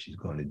 figure out what she's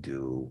going to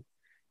do.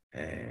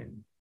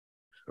 And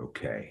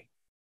okay.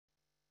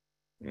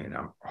 And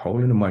I'm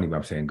holding the money, but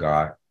I'm saying,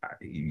 God,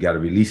 you got to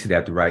release it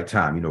at the right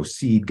time.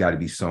 Seed got to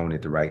be sown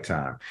at the right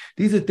time.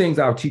 These are things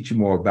I'll teach you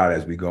more about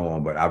as we go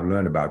on, but I've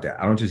learned about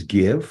that. I don't just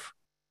give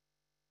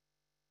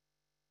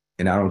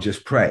and I don't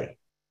just pray.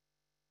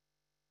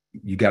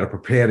 You got to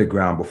prepare the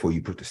ground before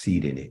you put the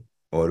seed in it,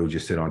 or it'll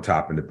just sit on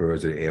top and the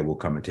birds of the air will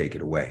come and take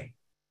it away.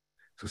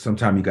 So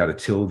sometimes you got to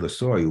till the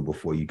soil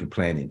before you can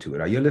plant into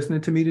it. Are you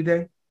listening to me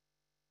today?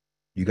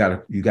 You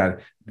gotta,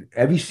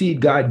 every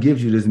seed God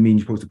gives you doesn't mean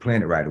you're supposed to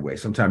plant it right away.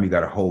 Sometimes you got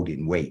to hold it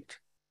and wait.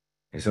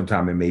 And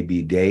sometimes it may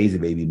be days,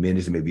 it may be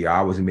minutes, it may be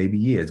hours, it may be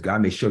years.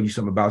 God may show you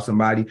something about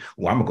somebody.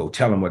 Well, I'm going to go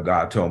tell them what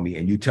God told me.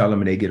 And you tell them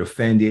and they get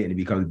offended and it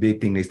becomes a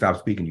big thing. They stop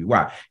speaking to you.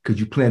 Why?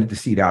 Because you planted the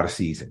seed out of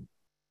season.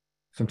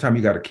 Sometimes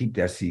you got to keep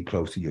that seed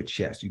close to your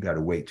chest. You got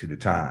to wait to the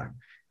time.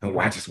 And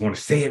why I just want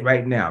to say it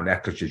right now.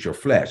 That's because it's your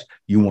flesh.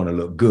 You want to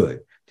look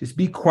good. Just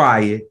be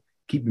quiet.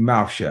 Keep your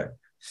mouth shut.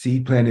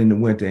 Seed planted in the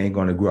winter ain't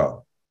going to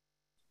grow.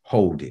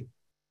 Hold it.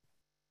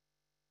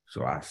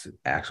 So I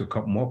asked her a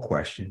couple more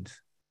questions.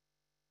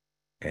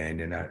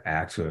 And then I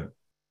asked her,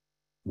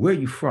 where are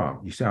you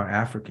from? You sound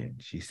African.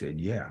 She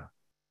said, yeah.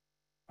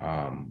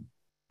 I'm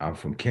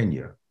from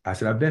Kenya. I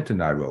said, I've been to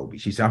Nairobi.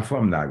 She said, I'm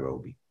from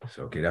Nairobi.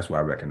 So, okay, that's why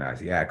I recognize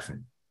the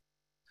accent.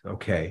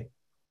 Okay.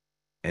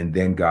 And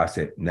then God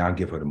said, now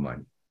give her the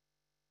money.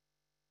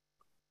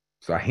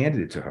 So I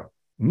handed it to her.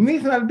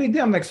 It's not a big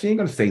deal. I'm like, she ain't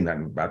going to say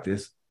nothing about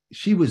this.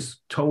 She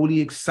was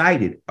totally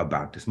excited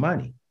about this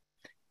money.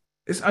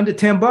 It's under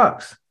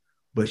 $10,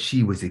 but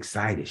she was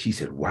excited. She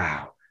said,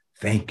 wow,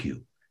 thank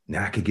you.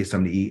 Now I could get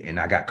something to eat and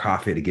I got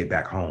coffee to get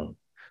back home.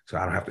 So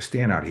I don't have to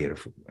stand out here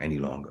any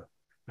longer.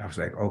 I was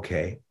like,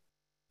 okay,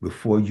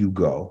 before you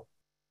go,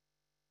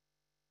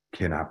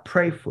 can I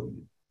pray for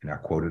you? And I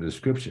quoted the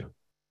scripture.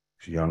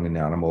 I'm young and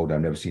now I'm old.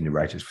 I've never seen the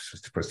righteous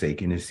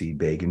forsaken and seed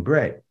begging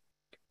bread.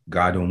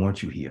 God don't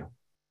want you here.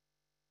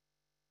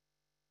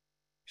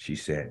 She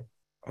said,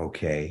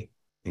 okay.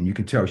 And you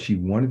can tell she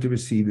wanted to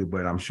receive it,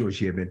 but I'm sure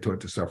she had been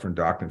taught to suffer in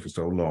darkness for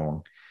so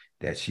long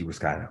that she was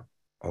kind of,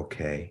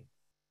 okay.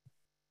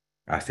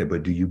 I said,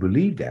 but do you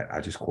believe that?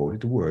 I just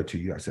quoted the word to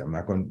you. I said, I'm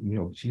not going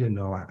to, she didn't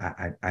know.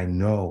 I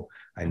know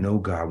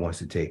God wants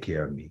to take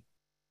care of me.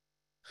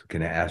 So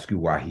can I ask you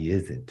why he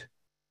isn't?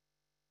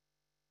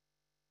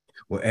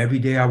 Well, every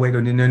day I wake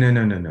up,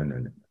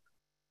 no.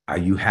 Are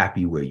you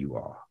happy where you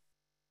are?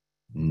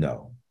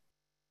 No.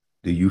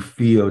 Do you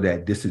feel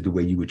that this is the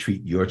way you would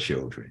treat your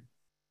children?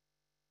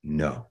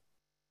 No.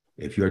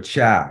 If your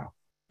child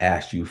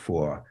asked you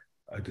for,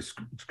 the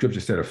scripture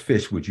said a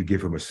fish, would you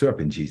give him a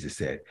serpent? Jesus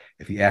said.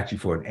 If he asked you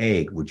for an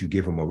egg, would you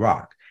give him a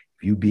rock?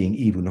 If you being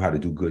evil know how to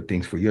do good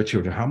things for your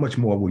children, how much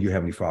more will your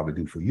heavenly Father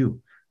do for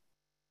you?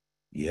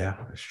 Yeah,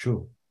 that's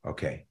true.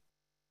 Okay.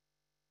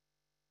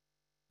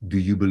 Do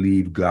you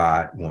believe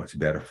God wants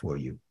better for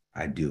you?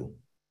 I do.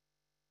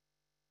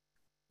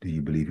 Do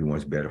you believe he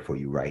wants better for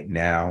you right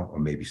now or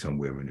maybe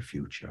somewhere in the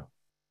future?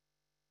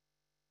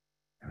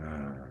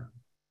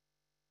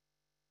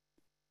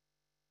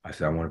 I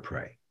said, I want to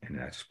pray.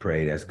 And I just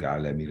prayed as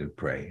God led me to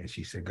pray. And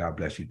she said, God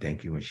bless you.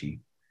 Thank you. And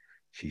she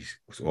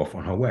was off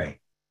on her way.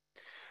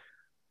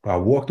 But I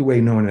walked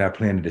away knowing that I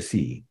planted a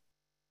seed.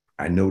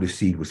 I know the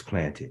seed was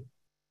planted.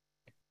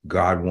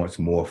 God wants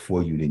more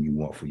for you than you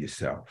want for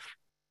yourself.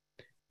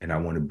 And I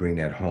want to bring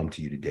that home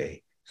to you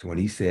today. So when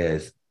he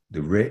says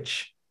the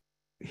rich,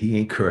 he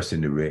ain't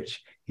cursing the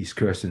rich. He's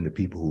cursing the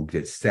people who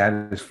get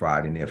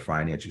satisfied in their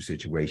financial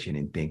situation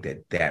and think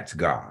that that's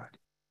God.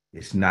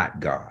 It's not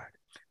God,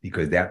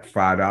 because that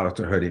 $5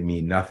 to her didn't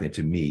mean nothing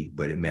to me,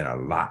 but it meant a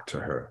lot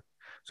to her.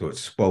 So it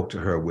spoke to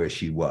her where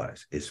she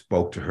was. It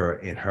spoke to her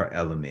in her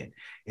element.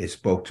 It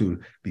spoke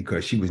to,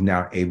 because she was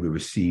now able to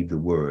receive the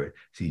word.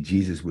 See,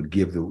 Jesus would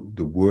give the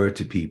word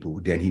to people.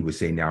 Then he would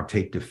say, now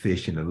take the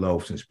fish and the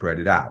loaves and spread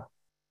it out.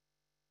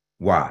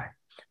 Why?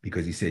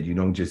 Because he said, you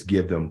don't just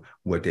give them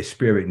what their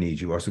spirit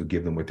needs, you also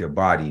give them what their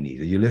body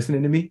needs. Are you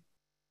listening to me?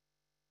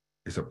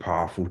 It's a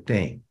powerful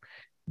thing.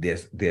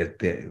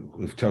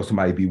 Tell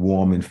somebody to be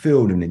warm and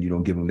filled, and then you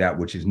don't give them that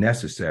which is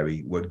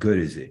necessary. What good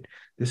is it?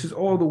 This is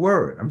all the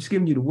word. I'm just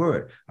giving you the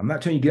word. I'm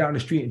not telling you to get out in the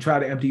street and try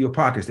to empty your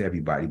pockets to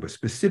everybody, but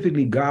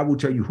specifically God will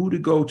tell you who to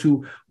go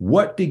to,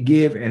 what to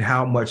give, and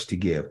how much to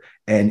give,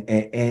 and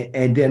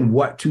then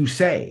what to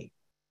say.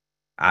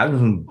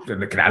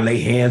 Can I lay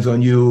hands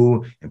on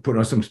you and put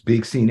on some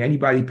big scene?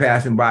 Anybody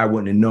passing by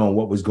wouldn't have known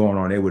what was going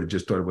on. They would have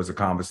just thought it was a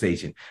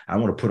conversation. I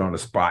want to put on a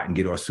spot and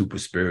get all super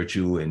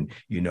spiritual and,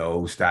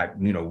 start,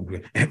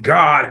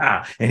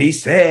 God, and he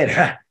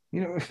said,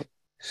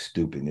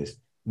 stupidness.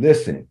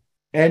 Listen,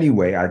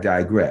 anyway, I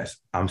digress.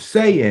 I'm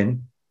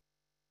saying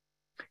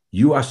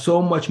you are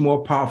so much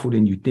more powerful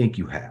than you think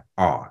you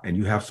are, and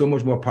you have so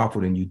much more powerful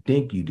than you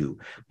think you do,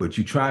 but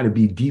you're trying to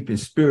be deep and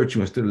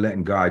spiritual instead of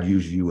letting God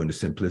use you in the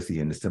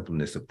simplicity and the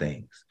simpleness of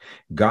things.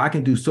 God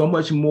can do so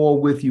much more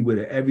with you with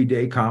an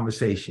everyday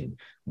conversation.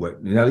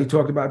 What Nellie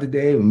talked about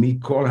today, with me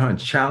calling her and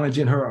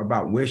challenging her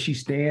about where she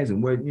stands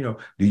and where, do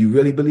you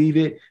really believe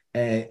it?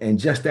 And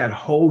just that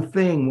whole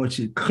thing, when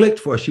she clicked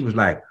for her, she was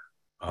like,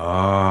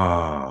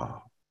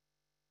 oh,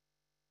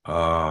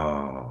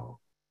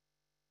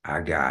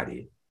 I got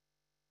it.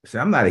 So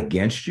I'm not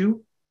against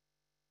you,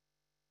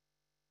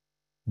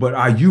 but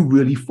are you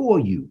really for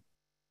you?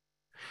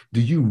 Do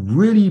you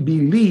really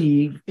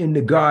believe in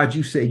the God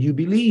you say you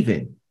believe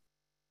in?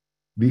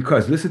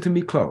 Because listen to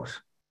me close.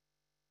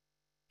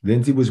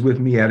 Lindsay was with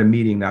me at a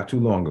meeting not too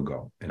long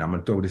ago, and I'm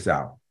going to throw this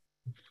out.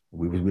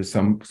 We was with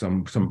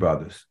some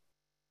brothers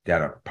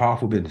that are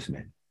powerful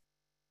businessmen.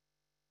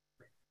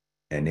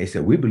 And they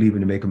said, we're believing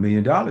to make $1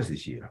 million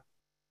this year.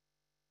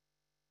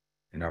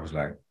 And I was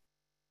like,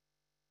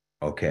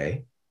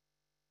 okay.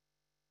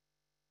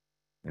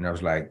 And I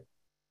was like,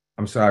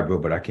 I'm sorry, bro,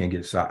 but I can't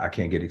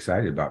get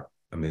excited about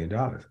 $1 million.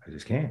 I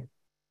just can't.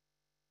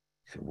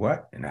 He said,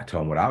 what? And I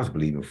told them what I was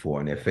believing for,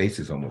 and their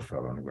faces almost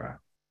fell on the ground.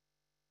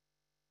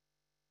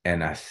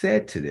 And I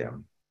said to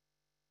them,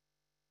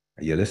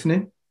 are you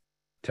listening?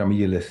 Tell me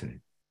you're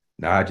listening.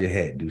 Nod your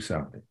head, do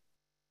something.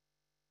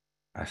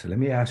 I said, let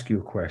me ask you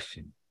a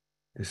question.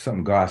 This is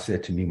something God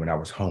said to me when I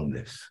was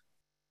homeless.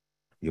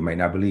 You may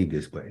not believe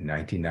this, but in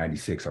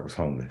 1996, I was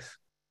homeless.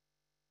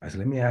 I said,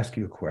 let me ask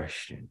you a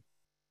question.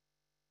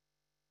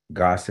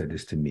 God said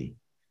this to me.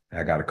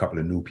 I got a couple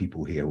of new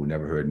people here who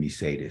never heard me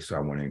say this, so I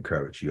want to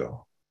encourage you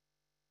all.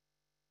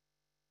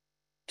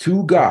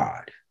 To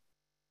God,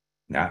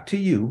 not to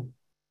you,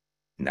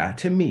 not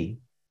to me,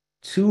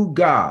 to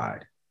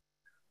God,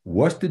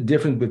 what's the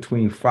difference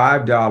between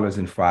 $5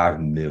 and $5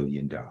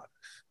 million?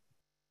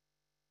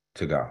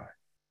 To God.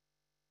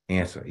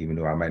 Answer, even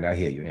though I might not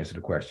hear you, answer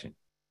the question.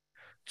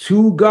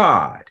 To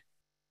God,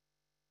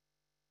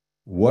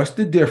 what's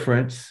the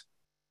difference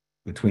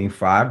between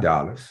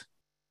 $5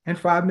 and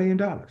 $5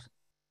 million?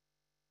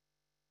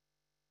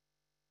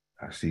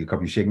 I see a couple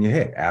of you shaking your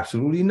head.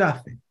 Absolutely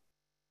nothing.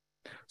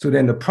 So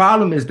then the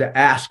problem is the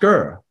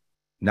asker,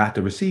 not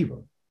the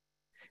receiver.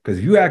 Because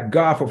if you ask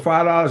God for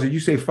 $5 and you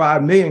say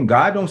 $5 million,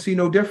 God don't see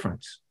no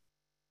difference.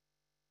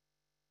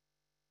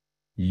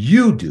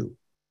 You do.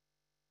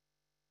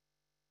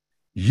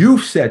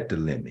 You've set the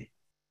limit.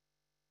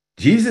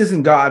 Jesus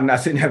and God are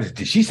not sitting there.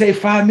 Did she say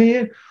 $5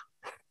 million?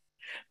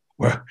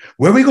 Where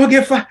are we going to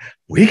get $5?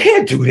 We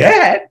can't do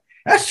that.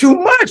 That's too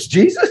much,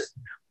 Jesus.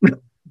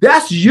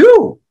 That's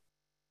you.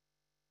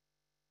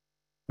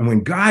 And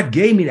when God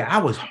gave me that, I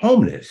was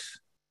homeless.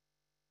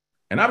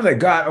 And I was like,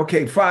 God,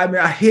 okay, $5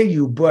 million, I hear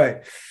you,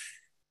 but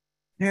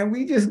can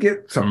we just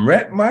get some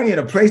rent money and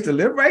a place to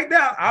live right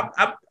now?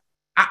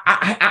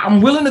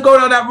 I'm willing to go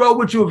down that road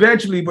with you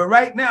eventually, but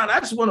right now, I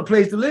just want a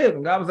place to live.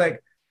 And God was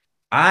like,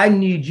 I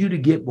need you to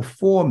get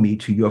before me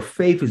till your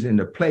faith is in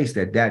the place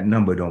that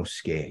number don't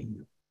scare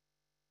you.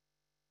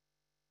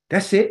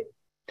 That's it.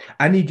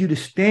 I need you to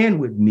stand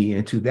with me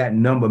until that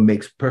number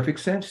makes perfect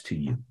sense to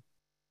you.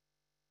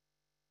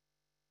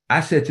 I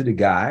said to the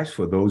guys,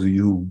 for those of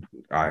you who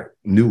are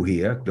new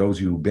here, those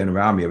of you who've been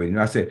around me already,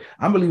 I said,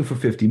 I'm believing for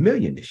 50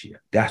 million this year.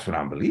 That's what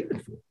I'm believing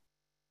for.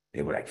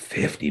 They were like,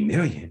 50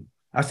 million?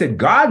 I said,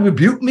 God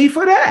rebuked me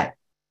for that.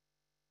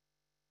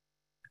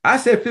 I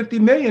said 50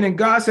 million, and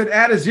God said,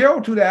 add a zero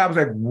to that. I was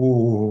like,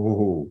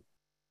 whoa.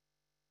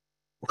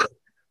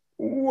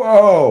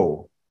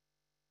 Whoa.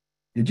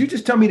 Did you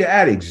just tell me to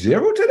add a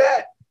zero to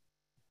that?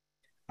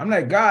 I'm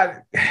like,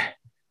 God.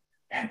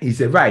 He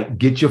said, right,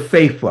 get your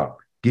faith up.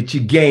 Get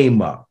your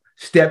game up.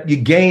 Step your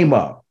game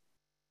up.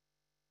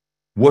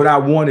 What I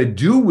want to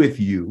do with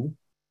you,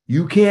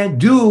 you can't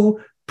do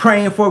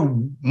praying for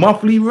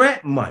monthly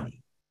rent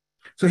money.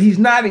 So he's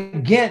not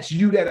against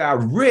you that are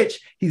rich.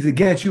 He's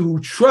against you who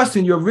trust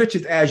in your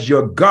riches as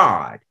your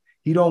God.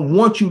 He don't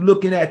want you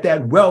looking at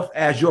that wealth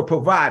as your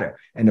provider.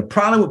 And the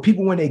problem with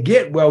people when they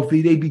get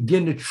wealthy, they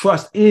begin to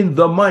trust in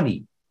the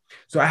money.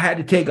 So I had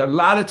to take a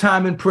lot of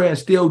time in prayer and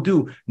still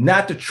do,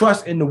 not to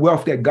trust in the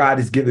wealth that God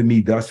has given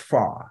me thus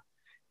far.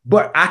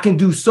 But I can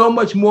do so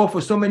much more for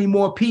so many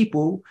more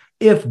people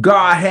if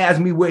God has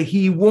me where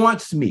he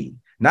wants me.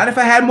 Not if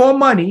I had more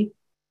money.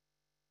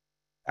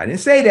 I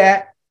didn't say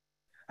that.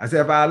 I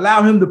said, if I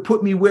allow him to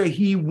put me where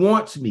he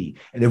wants me,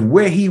 and if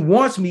where he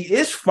wants me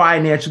is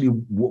financially,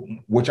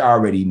 which I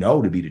already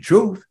know to be the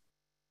truth,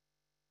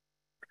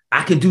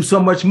 I can do so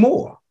much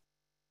more.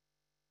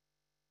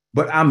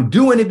 But I'm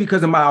doing it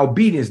because of my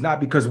obedience, not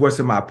because of what's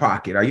in my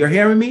pocket. Are you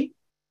hearing me?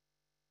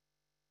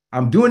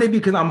 I'm doing it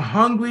because I'm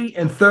hungry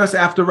and thirst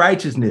after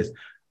righteousness.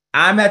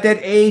 I'm at that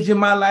age in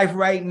my life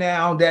right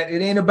now that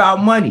it ain't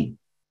about money.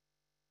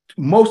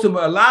 A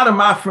lot of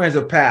my friends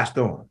have passed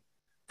on.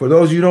 For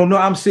those of you who don't know,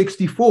 I'm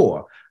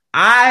 64.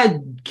 I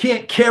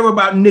can't care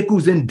about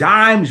nickels and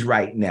dimes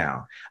right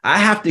now. I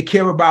have to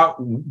care about,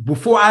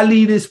 before I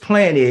leave this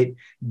planet,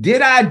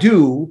 did I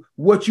do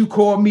what you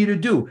called me to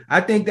do? I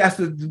think that's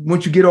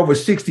once you get over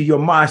 60, your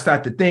mind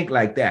starts to think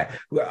like that.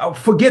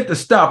 Forget the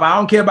stuff. I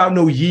don't care about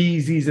no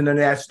Yeezys and none of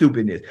that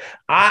stupidness.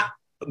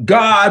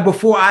 God,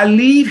 before I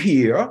leave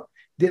here,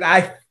 did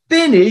I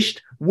finish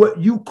what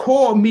you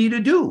called me to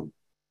do?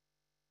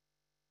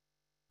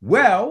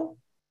 Well,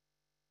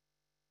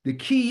 the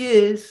key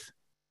is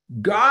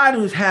God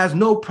has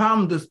no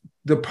problem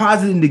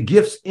depositing the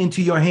gifts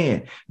into your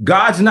hand.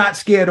 God's not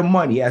scared of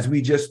money, as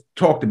we just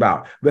talked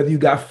about. Whether you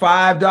got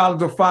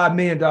 $5 or $5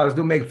 million,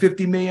 don't make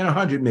 50 million or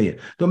 100 million.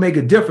 Don't make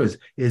a difference.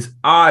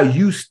 Are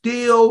you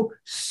still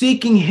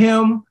seeking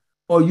him,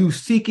 or are you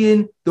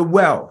seeking the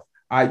wealth?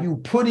 Are you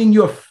putting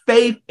your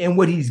faith in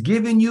what he's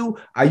given you?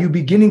 Are you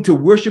beginning to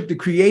worship the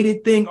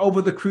created thing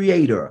over the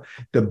creator?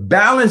 The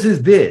balance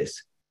is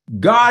this.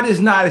 God is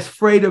not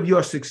afraid of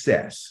your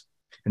success.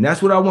 And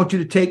that's what I want you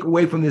to take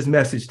away from this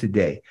message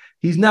today.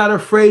 He's not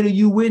afraid of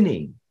you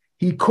winning.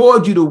 He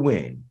called you to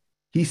win.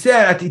 He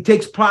said he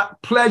takes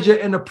pleasure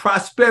in the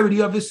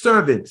prosperity of his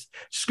servants.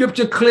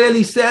 Scripture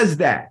clearly says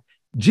that.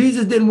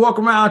 Jesus didn't walk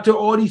around to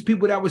all these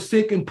people that were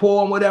sick and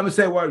poor and whatever and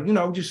say,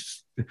 well,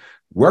 just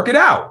work it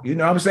out. You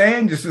know what I'm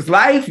saying? This is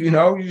life, you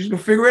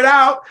just figure it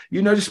out.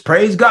 Just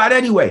praise God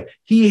anyway.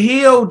 He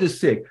healed the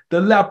sick,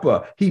 the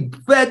leper. He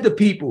fed the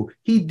people.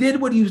 He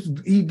did what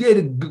he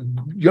did.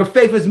 Your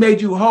faith has made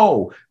you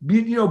whole.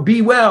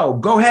 Be well.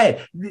 Go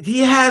ahead. He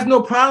has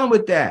no problem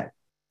with that.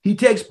 He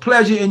takes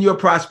pleasure in your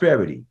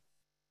prosperity.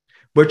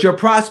 But your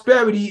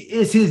prosperity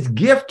is his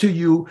gift to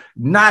you,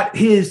 not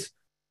his,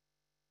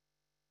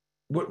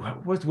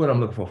 what's what I'm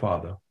looking for,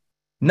 Father?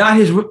 Not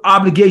his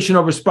obligation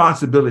or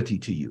responsibility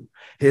to you.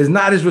 It's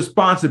not his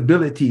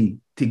responsibility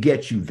to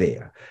get you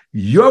there.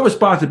 Your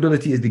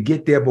responsibility is to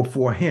get there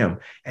before him.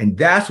 And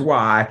that's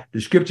why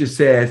the scripture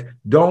says,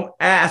 don't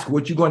ask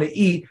what you're going to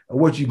eat or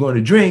what you're going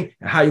to drink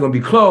and how you're going to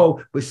be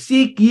clothed, but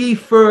seek ye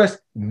first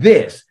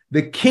this,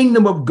 the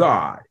kingdom of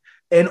God.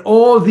 And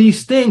all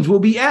these things will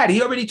be added.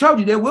 He already told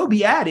you they will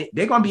be added.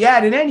 They're going to be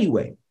added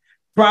anyway.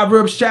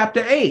 Proverbs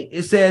chapter 8,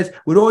 it says,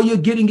 with all you're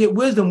getting, get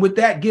wisdom. With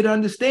that, get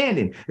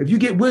understanding. If you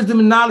get wisdom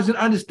and knowledge and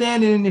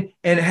understanding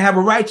and have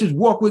a righteous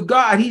walk with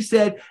God, he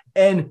said,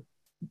 and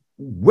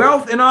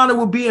wealth and honor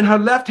will be in her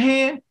left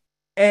hand,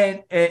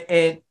 and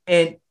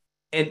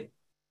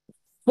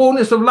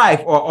fullness of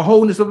life or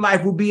wholeness of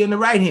life will be in the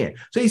right hand.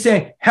 So he's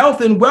saying health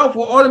and wealth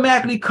will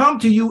automatically come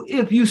to you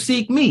if you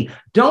seek me.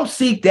 Don't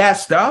seek that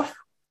stuff.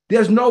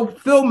 There's no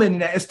fulfillment in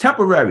that. It's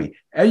temporary.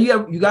 And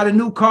you got a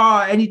new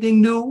car,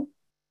 anything new,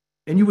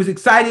 and you was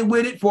excited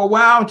with it for a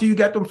while until you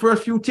got them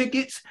first few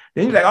tickets.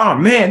 Then you're like, oh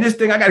man, this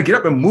thing, I got to get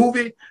up and move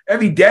it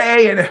every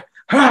day. And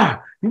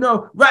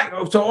right.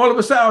 So all of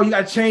a sudden, you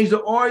got to change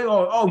the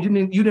oil. Oh, you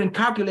didn't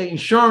calculate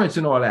insurance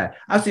and all that.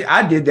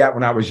 I did that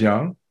when I was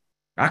young.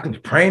 I was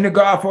praying to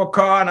God for a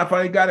car, and I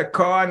finally got a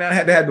car, and I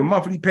had to have the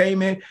monthly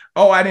payment.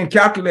 Oh, I didn't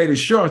calculate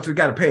insurance, so I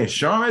got to pay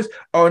insurance.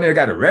 Oh, and then I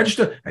got to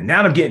register, and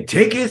now I'm getting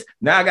tickets.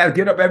 Now I got to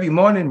get up every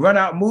morning, run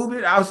out, move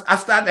it. I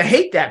started to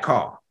hate that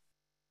car.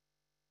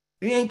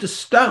 It ain't the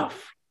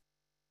stuff.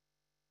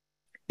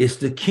 It's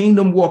the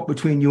kingdom walk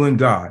between you and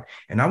God.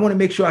 And I want to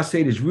make sure I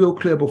say this real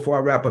clear before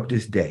I wrap up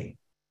this day.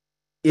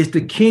 It's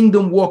the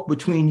kingdom walk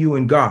between you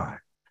and God.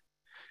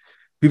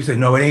 People say,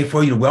 no, it ain't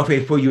for you. The wealth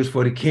ain't for you. It's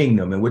for the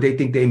kingdom. And what they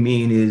think they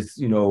mean is,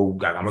 I'm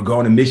going to go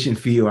on a mission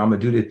field. I'm going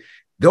to do this.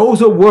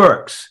 Those are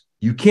works.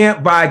 You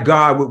can't buy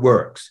God with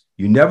works.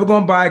 You're never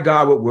going to buy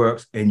God with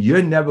works, and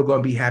you're never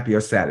going to be happy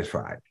or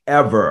satisfied,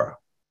 ever.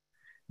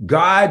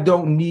 God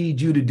don't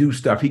need you to do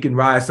stuff. He can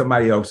rise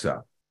somebody else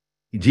up.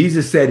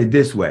 Jesus said it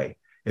this way.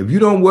 If you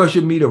don't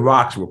worship me, the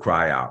rocks will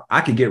cry out.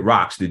 I can get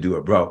rocks to do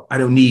it, bro. I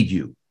don't need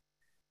you.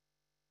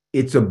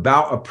 It's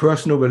about a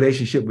personal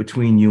relationship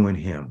between you and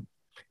him.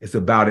 It's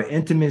about an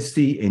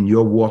intimacy in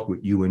your walk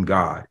with you and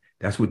God.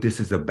 That's what this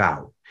is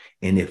about.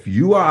 And if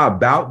you are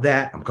about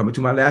that, I'm coming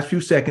to my last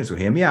few seconds, so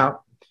hear me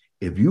out.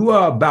 If you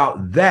are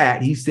about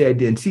that, he said,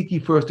 then seek ye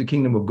first the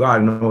kingdom of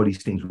God, and all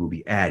these things will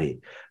be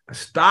added.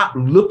 Stop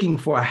looking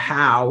for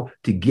how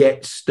to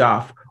get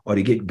stuff or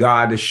to get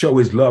God to show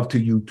his love to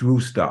you through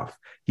stuff.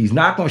 He's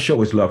not going to show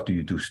his love to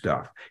you through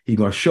stuff. He's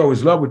going to show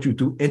his love with you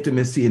through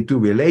intimacy and through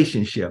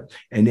relationship.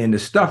 And then the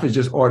stuff is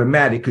just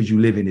automatic because you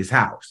live in his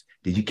house.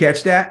 Did you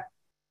catch that?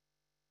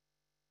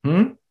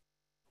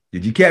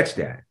 Did you catch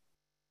that?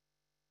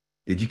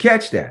 Did you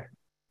catch that?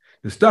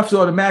 The stuff's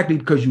automatically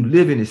because you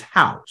live in his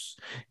house.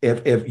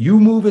 If you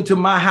move into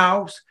my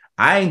house,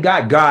 I ain't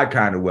got God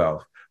kind of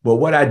wealth. But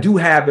what I do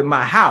have in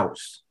my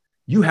house,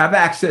 you have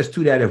access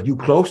to that if you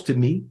close to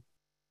me.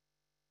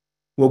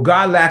 Well,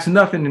 God lacks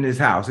nothing in his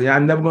house. And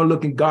I'm never going to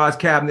look in God's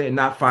cabinet and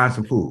not find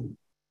some food.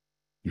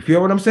 You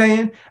feel what I'm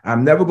saying?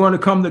 I'm never going to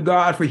come to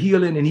God for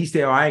healing and he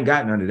say, oh, I ain't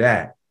got none of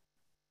that.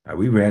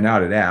 We ran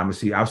out of that.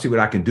 I'll see what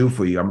I can do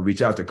for you. I'm going to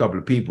reach out to a couple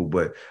of people,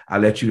 but I'll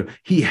let you know.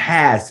 He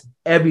has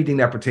everything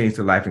that pertains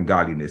to life and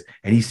godliness.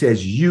 And he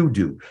says you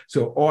do.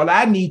 So all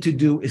I need to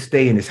do is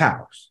stay in his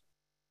house.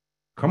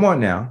 Come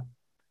on now.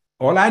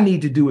 All I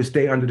need to do is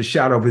stay under the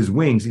shadow of his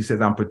wings. He says,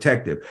 I'm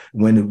protective.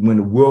 When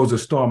the world's a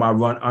storm, I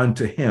run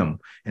unto him,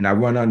 and I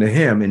run under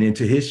him and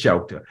into his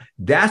shelter.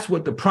 That's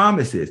what the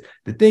promise is.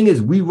 The thing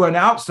is, we run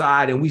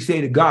outside and we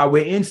say to God,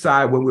 we're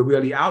inside when we're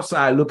really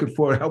outside looking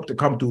for help to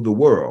come through the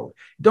world.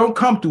 Don't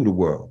come through the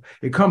world.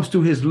 It comes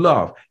through his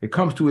love. It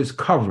comes through his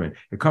covering.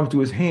 It comes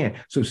through his hand.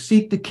 So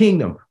seek the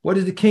kingdom. What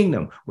is the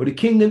kingdom? Well, the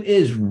kingdom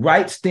is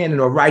right standing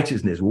or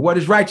righteousness. Well, what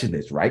is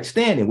righteousness? Right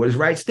standing. What is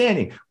right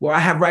standing? Well, I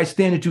have right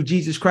standing through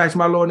Jesus Christ,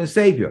 my Lord and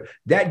Savior.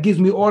 That gives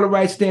me all the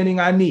right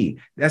standing I need.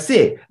 That's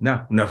it.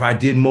 Now, if I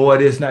did more of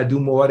this and I do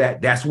more of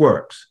that, that's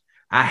works.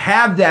 I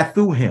have that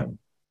through him.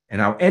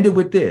 And I'll end it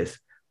with this.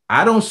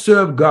 I don't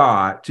serve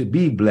God to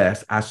be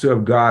blessed. I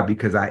serve God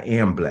because I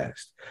am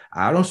blessed.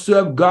 I don't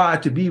serve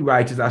God to be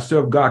righteous. I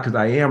serve God because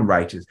I am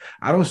righteous.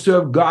 I don't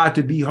serve God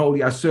to be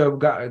holy. I serve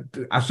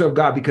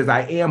God because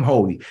I am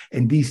holy.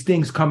 And these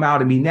things come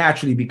out of me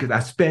naturally because I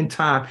spend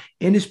time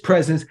in his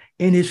presence,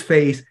 in his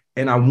face,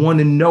 and I want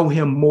to know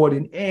him more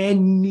than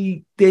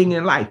anything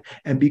in life.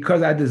 And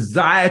because I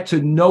desire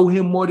to know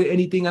him more than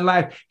anything in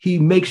life, he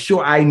makes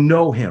sure I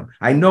know him.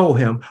 I know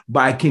him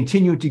by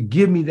continuing to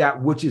give me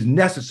that which is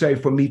necessary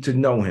for me to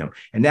know him.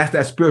 And that's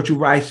that spiritual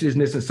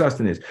righteousness and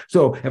sustenance.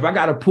 So if I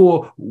got to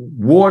pour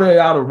water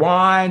out of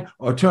wine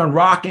or turn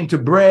rock into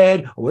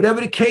bread or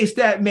whatever the case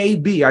that may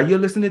be, are you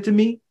listening to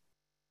me?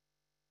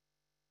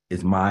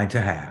 It's mine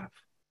to have.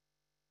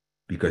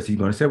 Because he's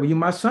going to say, well, you're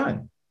my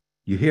son.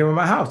 You're here in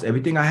my house.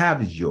 Everything I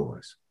have is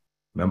yours.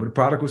 Remember the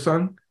prodigal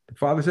son? The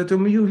father said to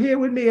him, you're here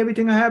with me.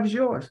 Everything I have is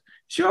yours.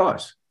 It's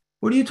yours.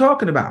 What are you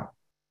talking about?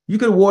 You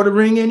could have wore the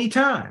ring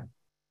anytime.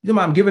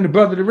 I'm giving the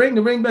brother the ring.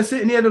 The ring been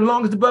sitting there the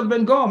longest the brother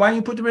been gone. Why didn't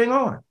you put the ring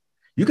on?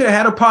 You could have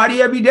had a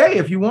party every day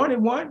if you wanted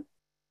one.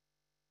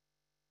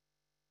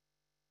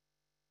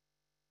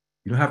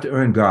 You don't have to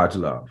earn God's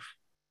love.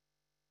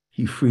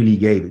 He freely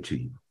gave it to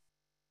you.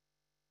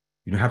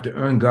 You don't have to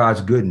earn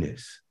God's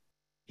goodness.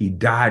 He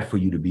died for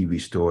you to be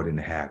restored and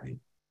to have it.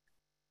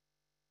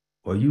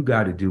 All you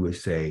got to do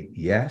is say,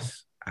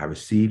 yes, I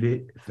receive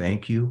it.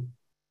 Thank you.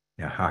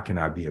 Now, how can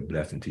I be a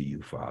blessing to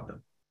you,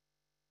 Father?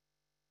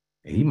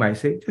 And he might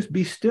say, just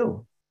be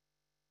still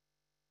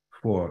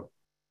for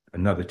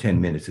another 10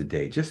 minutes a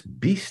day. Just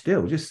be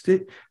still. Just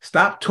sit.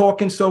 Stop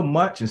talking so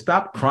much and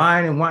stop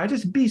crying and whining.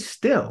 Just be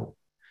still.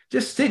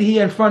 Just sit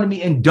here in front of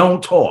me and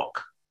don't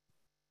talk.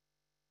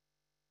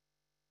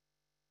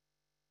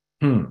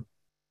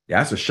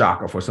 That's a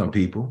shocker for some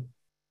people.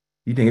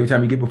 You think every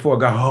time you get before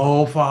God,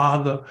 oh,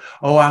 Father,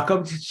 oh, I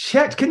come to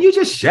chat. Can you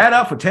just shut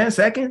up for 10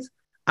 seconds?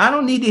 I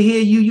don't need to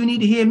hear you. You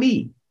need to hear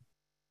me.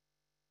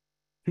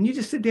 Can you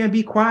just sit there and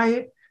be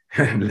quiet?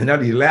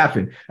 Nelly's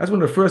laughing. That's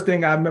one of the first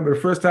things I remember.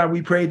 The first time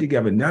we prayed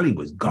together, Nelly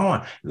was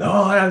gone.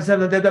 Lord,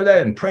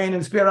 and praying in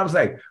the spirit. I was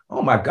like,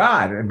 oh my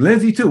God. And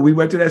Lindsay too. We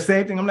went to that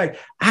same thing. I'm like,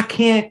 I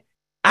can't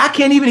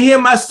even hear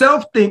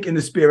myself think in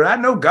the spirit. I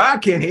know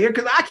God can't hear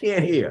because I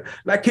can't hear.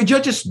 Like, could you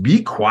just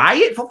be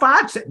quiet for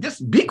 5 seconds?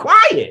 Just be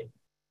quiet.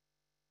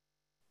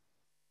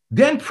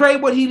 Then pray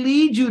what he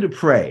leads you to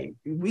pray.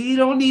 We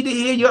don't need to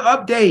hear your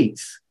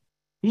updates.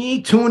 He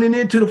ain't tuning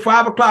into the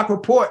 5 o'clock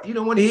report. You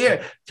don't want to hear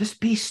it. Just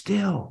be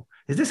still.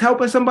 Is this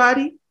helping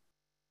somebody?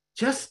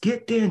 Just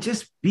get there and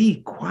just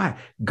be quiet.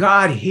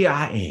 God, here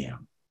I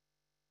am.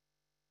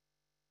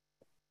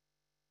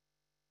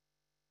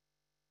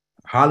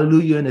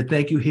 Hallelujah, and a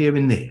thank you here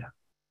and there.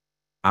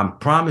 I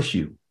promise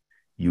you,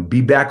 you'll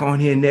be back on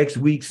here next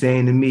week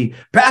saying to me,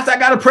 Pastor, I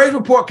got a praise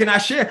report. Can I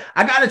share?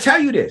 I got to tell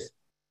you this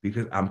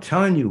because I'm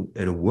telling you,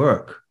 it'll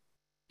work.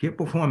 Get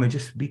before him and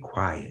just be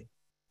quiet.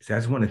 So I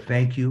just want to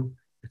thank you.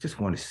 I just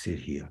want to sit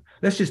here.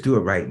 Let's just do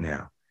it right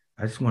now.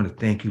 I just want to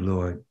thank you,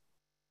 Lord.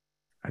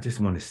 I just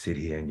want to sit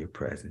here in your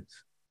presence.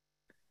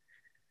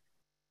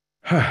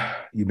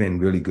 You've been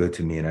really good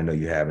to me, and I know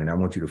you have, and I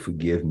want you to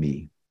forgive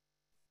me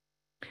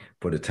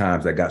for the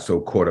times I got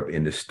so caught up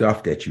in the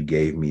stuff that you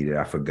gave me that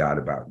I forgot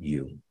about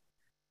you.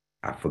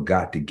 I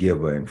forgot the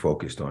giver and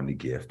focused on the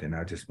gift. And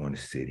I just want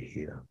to sit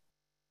here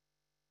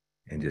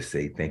and just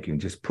say thank you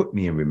and just put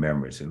me in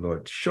remembrance. And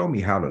Lord, show me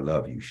how to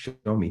love you.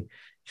 Show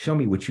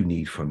me what you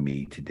need from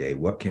me today.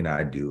 What can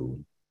I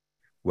do?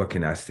 What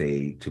can I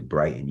say to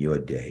brighten your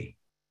day?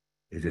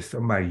 Is there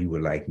somebody you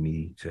would like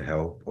me to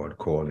help or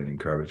call and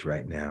encourage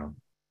right now?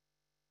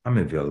 I'm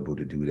available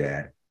to do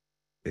that.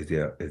 Is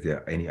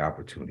there any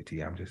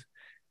opportunity? I'm just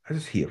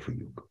here for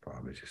you,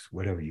 Father. Just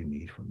whatever you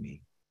need from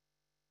me.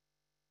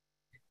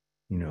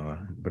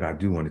 But I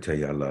do want to tell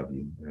you I love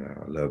you.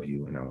 I love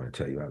you, and I want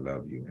to tell you I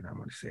love you, and I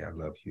want to say I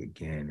love you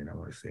again, and I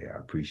want to say I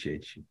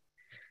appreciate you.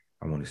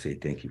 I want to say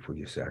thank you for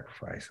your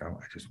sacrifice. I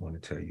just want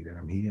to tell you that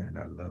I'm here, and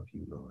I love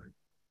you, Lord.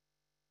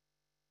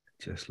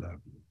 I just love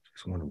you.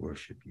 Just want to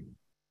worship you.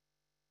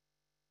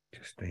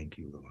 Just thank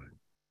you, Lord.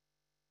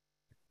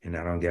 And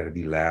I don't got to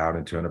be loud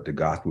and turn up the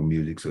gospel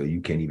music so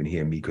you can't even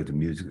hear me because the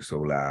music is so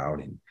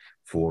loud and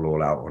fall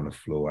all out on the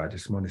floor. I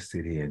just want to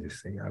sit here and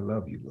just say, I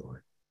love you,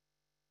 Lord.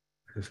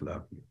 I just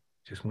love you.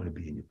 Just want to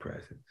be in your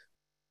presence.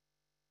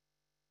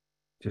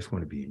 Just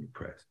want to be in your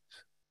presence.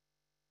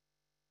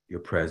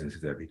 Your presence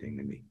is everything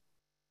to me.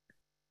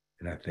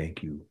 And I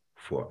thank you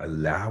for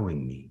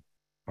allowing me,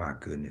 my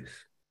goodness,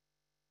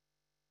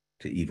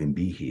 to even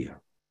be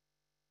here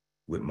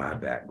with my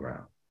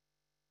background.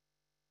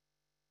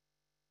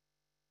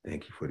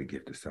 Thank you for the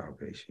gift of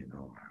salvation.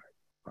 Oh my.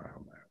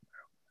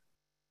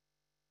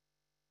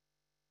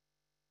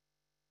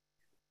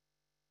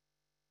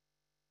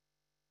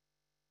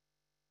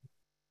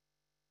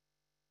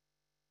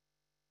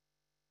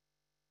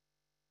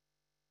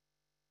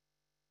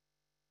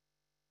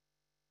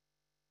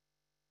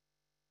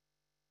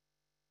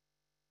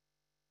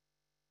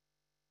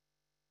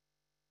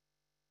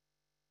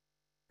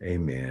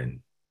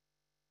 Amen.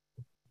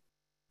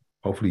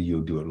 Hopefully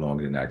you'll do it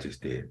longer than I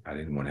just did. I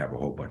didn't want to have a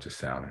whole bunch of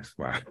silence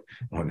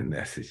on the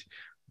message,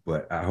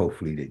 but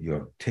hopefully that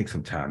you'll take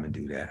some time and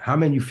do that. How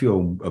many of you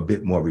feel a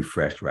bit more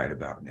refreshed right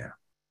about now?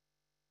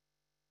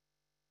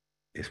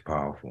 It's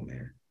powerful,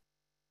 man.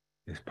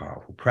 It's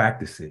powerful.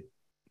 Practice it.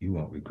 You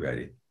won't regret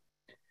it.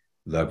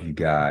 Love you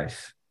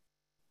guys.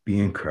 Be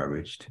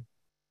encouraged.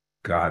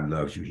 God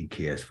loves you. He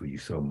cares for you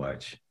so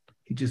much.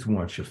 He just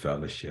wants your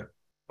fellowship,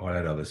 all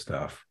that other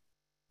stuff.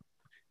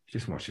 He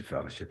just wants your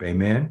fellowship.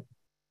 Amen.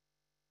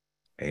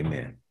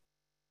 Amen.